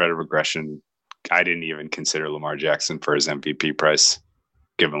injury, the threat of regression, I didn't even consider Lamar Jackson for his MVP price,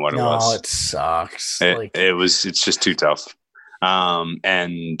 given what it was. No, it sucks. It's just too tough.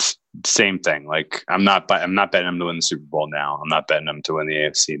 And same thing. Like, I'm not betting him to win the Super Bowl now. I'm not betting him to win the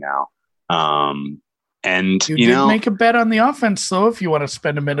AFC now. And you did make a bet on the offense, though, if you want to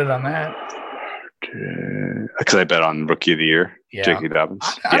spend a minute on that. Because I bet on Rookie of the Year, J.K. Dobbins.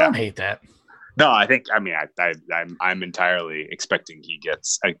 I don't hate that. No, I'm entirely expecting he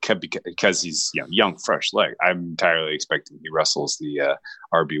gets, because he's young, fresh leg. I'm entirely expecting he wrestles the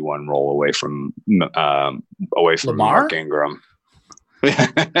RB1 role away from Lamar? Mark Ingram.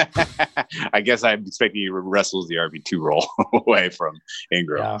 I guess I'm expecting he wrestles the RB2 role away from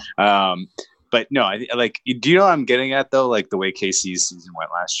Ingram. Yeah. But no, do you know what I'm getting at though? Like the way KC's season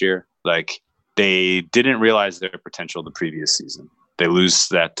went last year, like they didn't realize their potential the previous season. they lose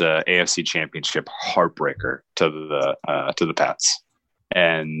that AFC Championship heartbreaker to the Pats.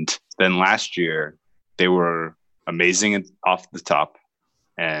 And then last year they were amazing off the top,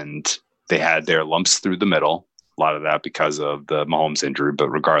 and they had their lumps through the middle. A lot of that because of the Mahomes injury, but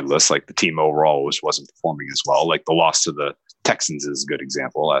regardless, like the team overall wasn't performing as well. Like the loss to the Texans is a good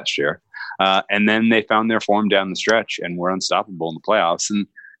example last year. And then they found their form down the stretch and were unstoppable in the playoffs. And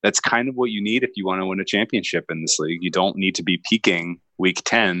that's kind of what you need if you want to win a championship in this league. You don't need to be peaking week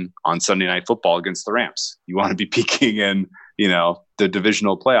 10 on Sunday Night Football against the Rams. You want to be peaking in, the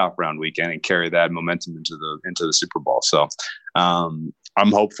divisional playoff round weekend and carry that momentum into the Super Bowl. So I'm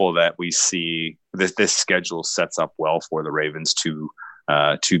hopeful that we see this schedule sets up well for the Ravens to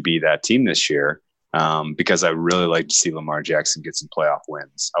be that team this year. Because I really like to see Lamar Jackson get some playoff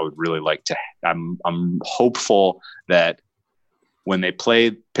wins. I would really like to. I'm hopeful that when they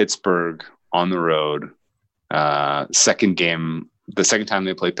play Pittsburgh on the road, the second time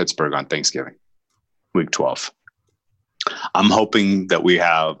they play Pittsburgh on Thanksgiving, week 12, I'm hoping that we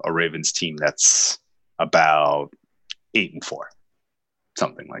have a Ravens team that's about 8-4,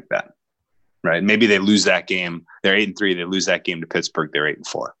 something like that, right? Maybe they lose that game. They're 8-3. They lose that game to Pittsburgh. They're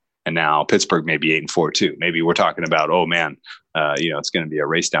 8-4. And now Pittsburgh may be 8-4 too. Maybe we're talking about, oh man, it's going to be a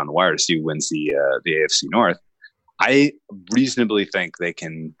race down the wire to see who wins the AFC North. I reasonably think they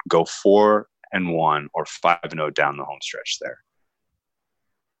can go 4-1 or 5-0 down the home stretch there,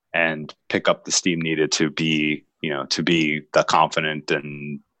 and pick up the steam needed to be the confident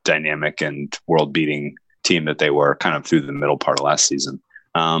and dynamic and world-beating team that they were kind of through the middle part of last season.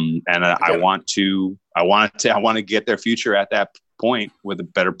 I want to get their future at that point with a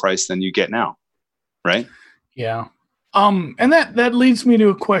better price than you get now, right? Yeah. And that leads me to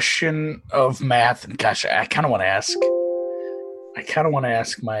a question of math. And gosh, I kind of want to ask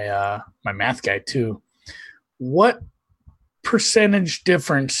my my math guy too. What percentage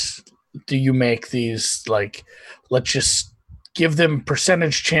difference do you make these? Like, let's just give them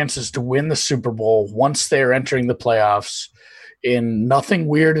percentage chances to win the Super Bowl once they're entering the playoffs. And nothing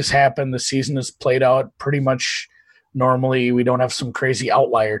weird has happened. The season has played out pretty much normally. We don't have some crazy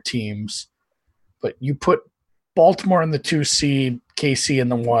outlier teams, but you put Baltimore in the 2 seed, KC in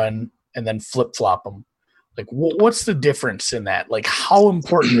the 1, and then flip-flop them. Like, what's the difference in that? Like, how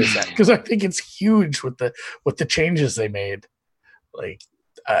important is that? Because I think it's huge with the changes they made. Like,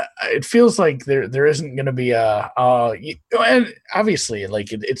 it feels like there isn't going to be and obviously, like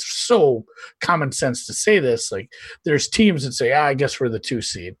it's so common sense to say this. Like, there's teams that say, I guess we're the 2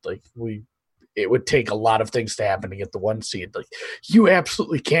 seed. Like, it would take a lot of things to happen to get the 1 seed. Like, you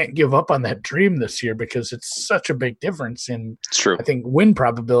absolutely can't give up on that dream this year because it's such a big difference in, I think, win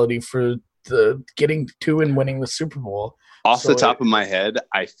probability for the getting 2 and winning the Super Bowl. Off the top of my head,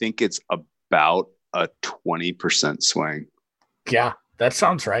 I think it's about a 20% swing. Yeah, that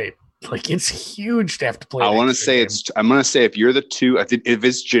sounds right. Like, it's huge to have to play. I'm going to say if you're the 2, I think if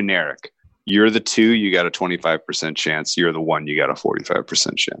it's generic, you're the 2, you got a 25% chance. You're the 1, you got a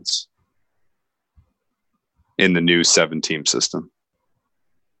 45% chance. In the new 7-team system.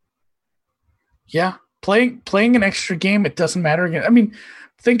 Yeah. Playing an extra game, it doesn't matter again. I mean,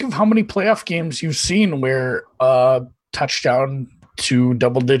 think of how many playoff games you've seen where touchdown to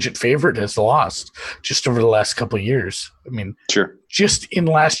double-digit favorite has lost just over the last couple of years. I mean, sure. Just in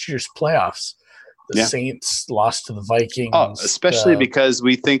last year's playoffs, the Saints lost to the Vikings. Oh, especially because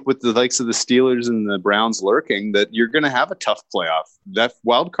we think with the likes of the Steelers and the Browns lurking that you're going to have a tough playoff. That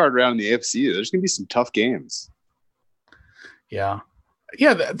wild card round in the AFC, there's going to be some tough games. Yeah.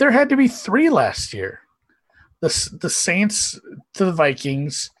 Yeah, there had to be 3 last year. The Saints to the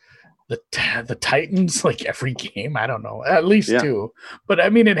Vikings, the Titans, like every game. I don't know, at least 2. But I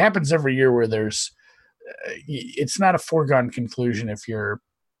mean, it happens every year where there's. It's not a foregone conclusion if you're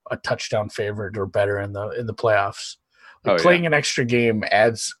a touchdown favorite or better in the playoffs. Like, playing an extra game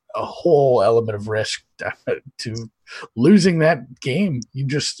adds a whole element of risk to losing that game. You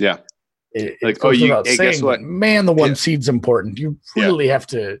just guess what? Man, the 1 seed's important. You really have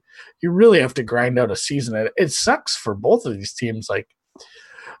to grind out a season. It sucks for both of these teams. Like,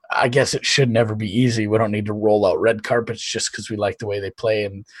 I guess it should never be easy. We don't need to roll out red carpets just because we like the way they play,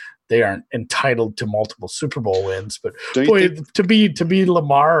 and they aren't entitled to multiple Super Bowl wins. But to be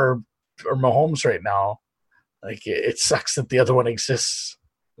Lamar or Mahomes right now, like, it sucks that the other one exists,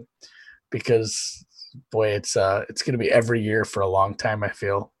 because it's going to be every year for a long time, I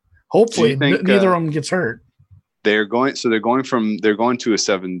feel. Hopefully neither of them gets hurt. They're going to a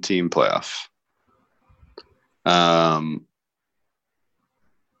 7-team playoff.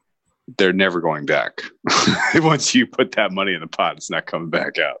 They're never going back. Once you put that money in the pot, it's not coming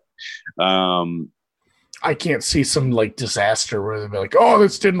back out. I can't see some like disaster where they'll be like, oh,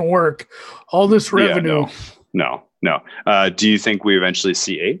 this didn't work. All this revenue. Yeah, no. Do you think we eventually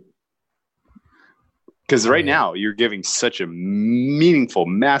see 8? Because right now you're giving such a meaningful,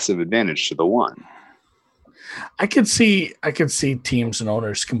 massive advantage to the 1. I could see teams and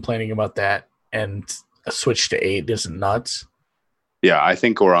owners complaining about that, and a switch to 8 isn't nuts. Yeah, I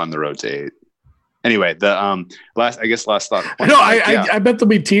think we're on the road to 8. Anyway, the last thought. No, I bet there'll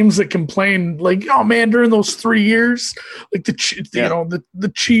be teams that complain like, oh man, during those 3 years, like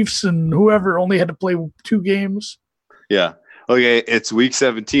the Chiefs and whoever only had to play 2 games. Yeah. Okay, it's week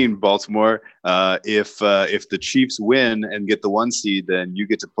 17, Baltimore. If the Chiefs win and get the 1 seed, then you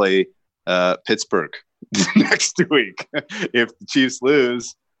get to play Pittsburgh next week. If the Chiefs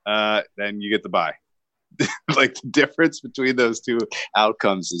lose, then you get the bye. Like the difference between those 2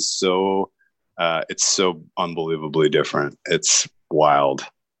 outcomes is so it's so unbelievably different. It's wild.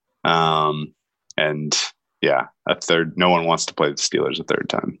 And yeah, a third. No one wants to play the Steelers a third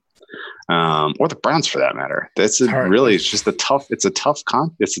time. Or the Browns for that matter. It's just a tough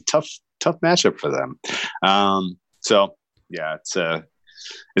matchup for them. So yeah,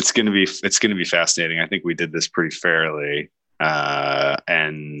 it's going to be fascinating. I think we did this pretty fairly.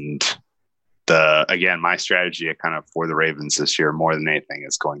 And my strategy kind of for the Ravens this year, more than anything,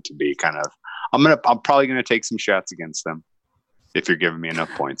 is going to be kind of, I'm probably going to take some shots against them. If you're giving me enough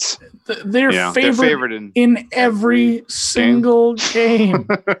points, they're favored in every single game.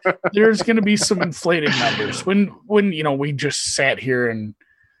 There's going to be some inflated numbers when we just sat here and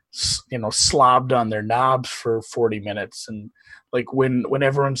slobbed on their knobs for 40 minutes, and like when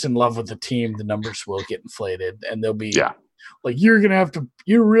everyone's in love with the team, the numbers will get inflated, and they'll be like you're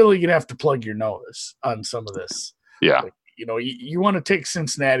really gonna have to plug your nose on some of this. Yeah, like, you want to take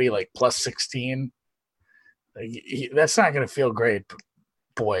Cincinnati like plus 16. That's not going to feel great, but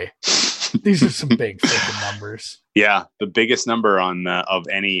boy, these are some big freaking numbers. Yeah, the biggest number on of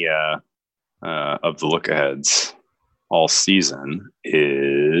any of the look aheads all season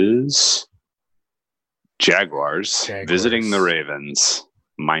is Jaguars visiting the Ravens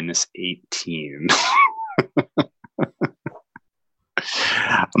minus 18.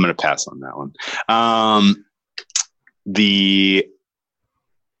 I'm going to pass on that one.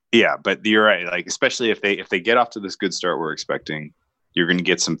 Yeah, but you're right. Like, especially if they get off to this good start we're expecting, you're going to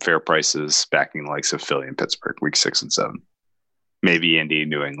get some fair prices backing the likes of Philly and Pittsburgh week 6 and 7. Maybe Indy,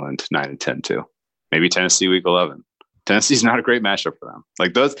 New England 9 and 10 too. Maybe Tennessee week 11. Tennessee's not a great matchup for them.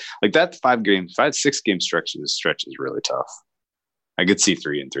 Like that 6 game stretch is really tough. I could see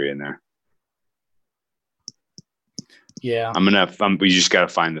 3 and 3 in there. Yeah, we just got to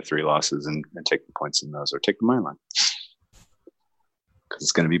find the 3 losses and take the points in those, or take the money line. Because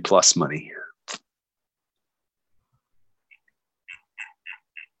it's going to be plus money.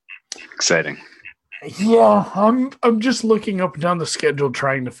 Exciting. Yeah, I'm just looking up and down the schedule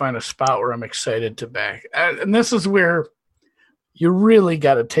trying to find a spot where I'm excited to back. And this is where you really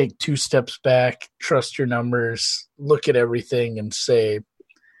got to take 2 steps back, trust your numbers, look at everything and say,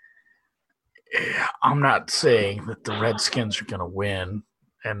 I'm not saying that the Redskins are going to win.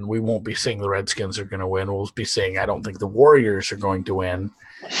 And we won't be saying the Redskins are going to win. We'll be saying I don't think the Warriors are going to win.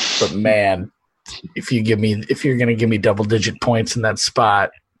 But man, if you're going to give me double-digit points in that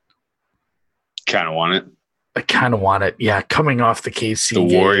spot, kind of want it. I kind of want it. Yeah, coming off the KC the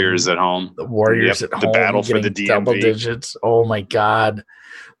game, Warriors at home. The Warriors at home. The battle for the DMV. Double digits. Oh my God,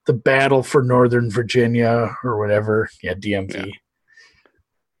 the battle for Northern Virginia or whatever. Yeah, DMV.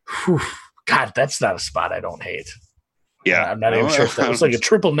 Yeah. God, that's not a spot I don't hate. Yeah, I'm not even sure if that was like a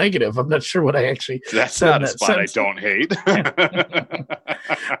triple negative. I'm not sure what I actually. That's not a spot I don't hate. I'm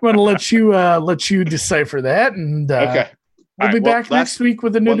going to let you decipher that, and okay. We'll be back next week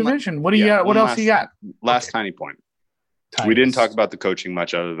with a new division. What do you got? What else you got? Last tiny point. We didn't talk about the coaching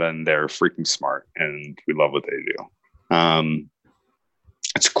much, other than they're freaking smart and we love what they do.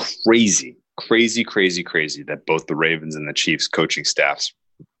 It's crazy that both the Ravens and the Chiefs coaching staffs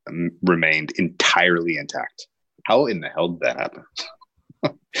remained entirely intact. How in the hell did that happen?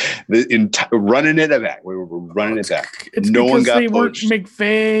 Running it back. We were running it back. It's no one got poached. They weren't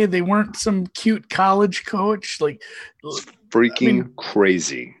McVay. They weren't some cute college coach. Like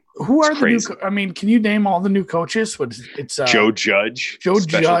crazy. Who are the new? Can you name all the new coaches? It's Joe Judge.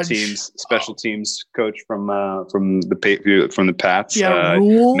 Special teams coach from the Pats. Yeah,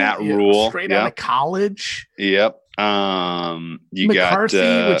 Matt Rule, straight out of college. Yep. You McCarthy,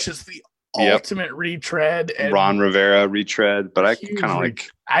 got which is the ultimate retread, and Ron Rivera retread, but I kind of like.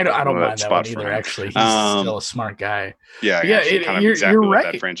 I don't mind that one either. Actually, he's still a smart guy. Yeah, you're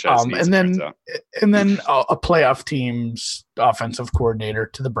right. That franchise needs, and then a playoff team's offensive coordinator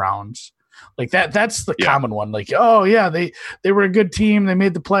to the Browns. Like that's the common one. Like, oh yeah, they were a good team. They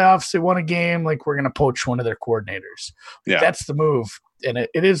made the playoffs. They won a game. Like, we're going to poach one of their coordinators. Like, that's the move. And it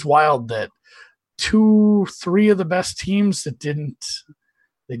is wild that 2-3 of the best teams that did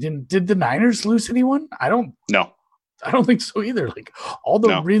the Niners lose anyone? I don't think so either. Like, all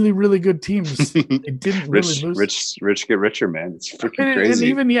the really, really good teams, they didn't really lose. Rich get richer, man. It's freaking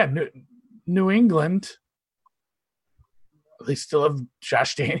crazy. And even, New England, they still have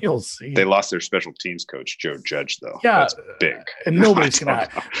Josh Daniels. They lost their special teams coach, Joe Judge, though. Yeah, that's big. And nobody's gonna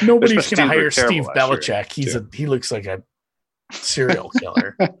hire Steve Belichick. He looks like a serial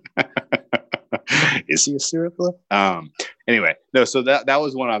killer. Is he a serial killer? Anyway, no. So that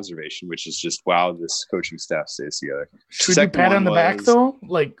was one observation, which is just wow, this coaching staff stays together. Should we do pat on the back though?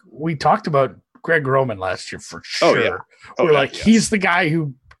 Like, we talked about Greg Roman last year for sure. He's the guy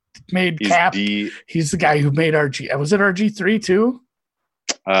who made Cap. He's the guy who made RG. Was it RG3 too?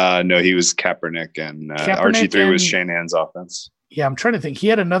 No, he was Kaepernick, and RG3 was Shanahan's offense. Yeah, I'm trying to think. He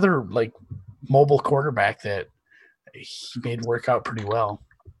had another like mobile quarterback that he made work out pretty well.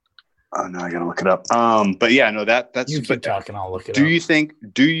 Oh no, I gotta look it up. But yeah, no, that's you keep talking. I'll look it up. Do you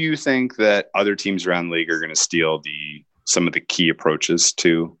think that other teams around the league are going to steal some of the key approaches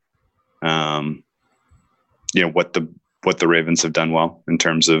to, what the Ravens have done well in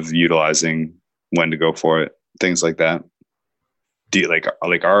terms of utilizing when to go for it, things like that? Do you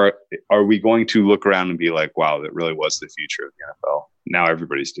are we going to look around and be like, wow, that really was the future of the NFL? Now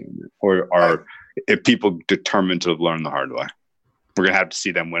everybody's doing it, or are if people determined to learn the hard way? We're going to have to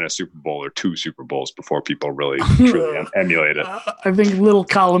see them win a Super Bowl or 2 Super Bowls before people really truly emulate it. I think little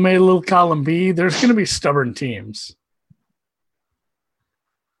column A, little column B, there's going to be stubborn teams.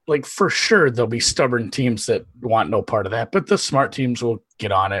 Like, for sure, there'll be stubborn teams that want no part of that, but the smart teams will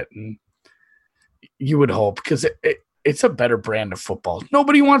get on it, and you would hope, because it's a better brand of football.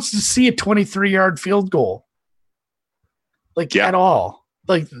 Nobody wants to see a 23-yard field goal. At all.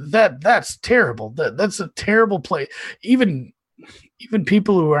 Like, that's terrible. That's a terrible play. Even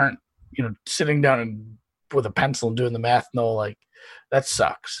people who aren't, sitting down with a pencil and doing the math know, like, that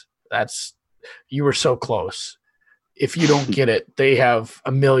sucks. You were so close. If you don't get it, they have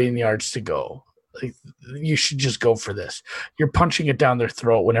 1,000,000 yards to go. Like, you should just go for this. You're punching it down their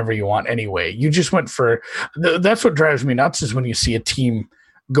throat whenever you want anyway. You just went for – that's what drives me nuts, is when you see a team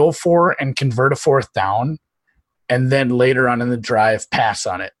go for and convert a 4th down and then later on in the drive pass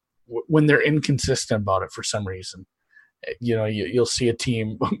on it when they're inconsistent about it for some reason. You'll see a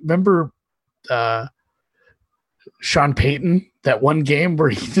team. Remember Sean Payton, that one game where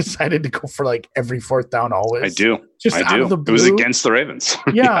he decided to go for like every 4th down always? I do. Out of the blue. It was against the Ravens.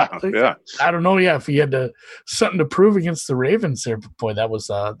 Yeah. I don't know. Yeah, if he had something to prove against the Ravens there, but boy, that was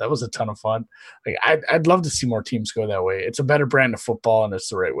a ton of fun. Like, I'd love to see more teams go that way. It's a better brand of football, and it's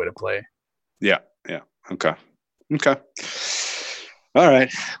the right way to play. Yeah. Okay. All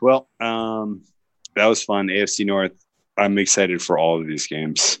right. Well, that was fun. AFC North. I'm excited for all of these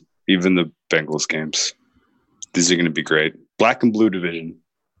games, even the Bengals games. These are going to be great. Black and blue division.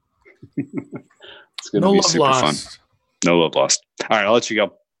 It's going to be super fun. No love lost. All right, I'll let you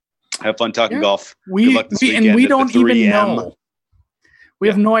go. Have fun talking golf. We don't even know. We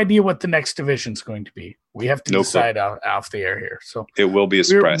have no idea what the next division is going to be. We have to decide off the air here. So it will be a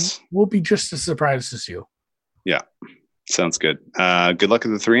surprise. We'll be just as surprised as you. Yeah, sounds good. Good luck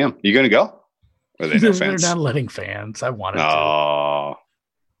at the 3M. You going to go? Or are they no fans? They're not letting fans. I wanted to. Oh,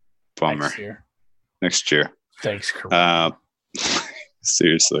 bummer. Next year. Thanks, Kareem.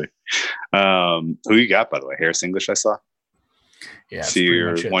 Seriously. Who you got, by the way? Harris English, I saw. Yeah. See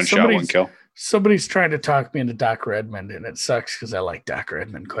your one shot, one kill. Somebody's trying to talk me into Doc Redmond, and it sucks because I like Doc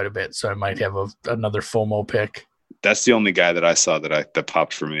Redmond quite a bit. So I might have another FOMO pick. That's the only guy that I saw that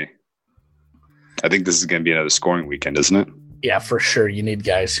popped for me. I think this is going to be another scoring weekend, isn't it? Yeah, for sure. You need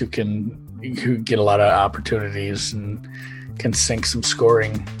guys who get a lot of opportunities and can sink some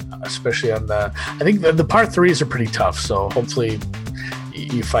scoring, especially on I think the par 3s are pretty tough. So hopefully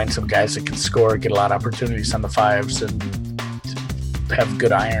you find some guys that can score, get a lot of opportunities on the 5s, and have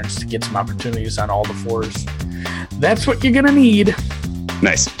good irons to get some opportunities on all the 4s. That's what you're going to need.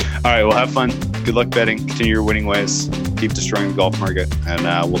 Nice. All right. Well, have fun. Good luck betting. Continue your winning ways. Keep destroying the golf market.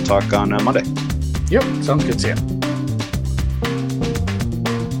 And we'll talk on Monday. Yep. Sounds good. See ya.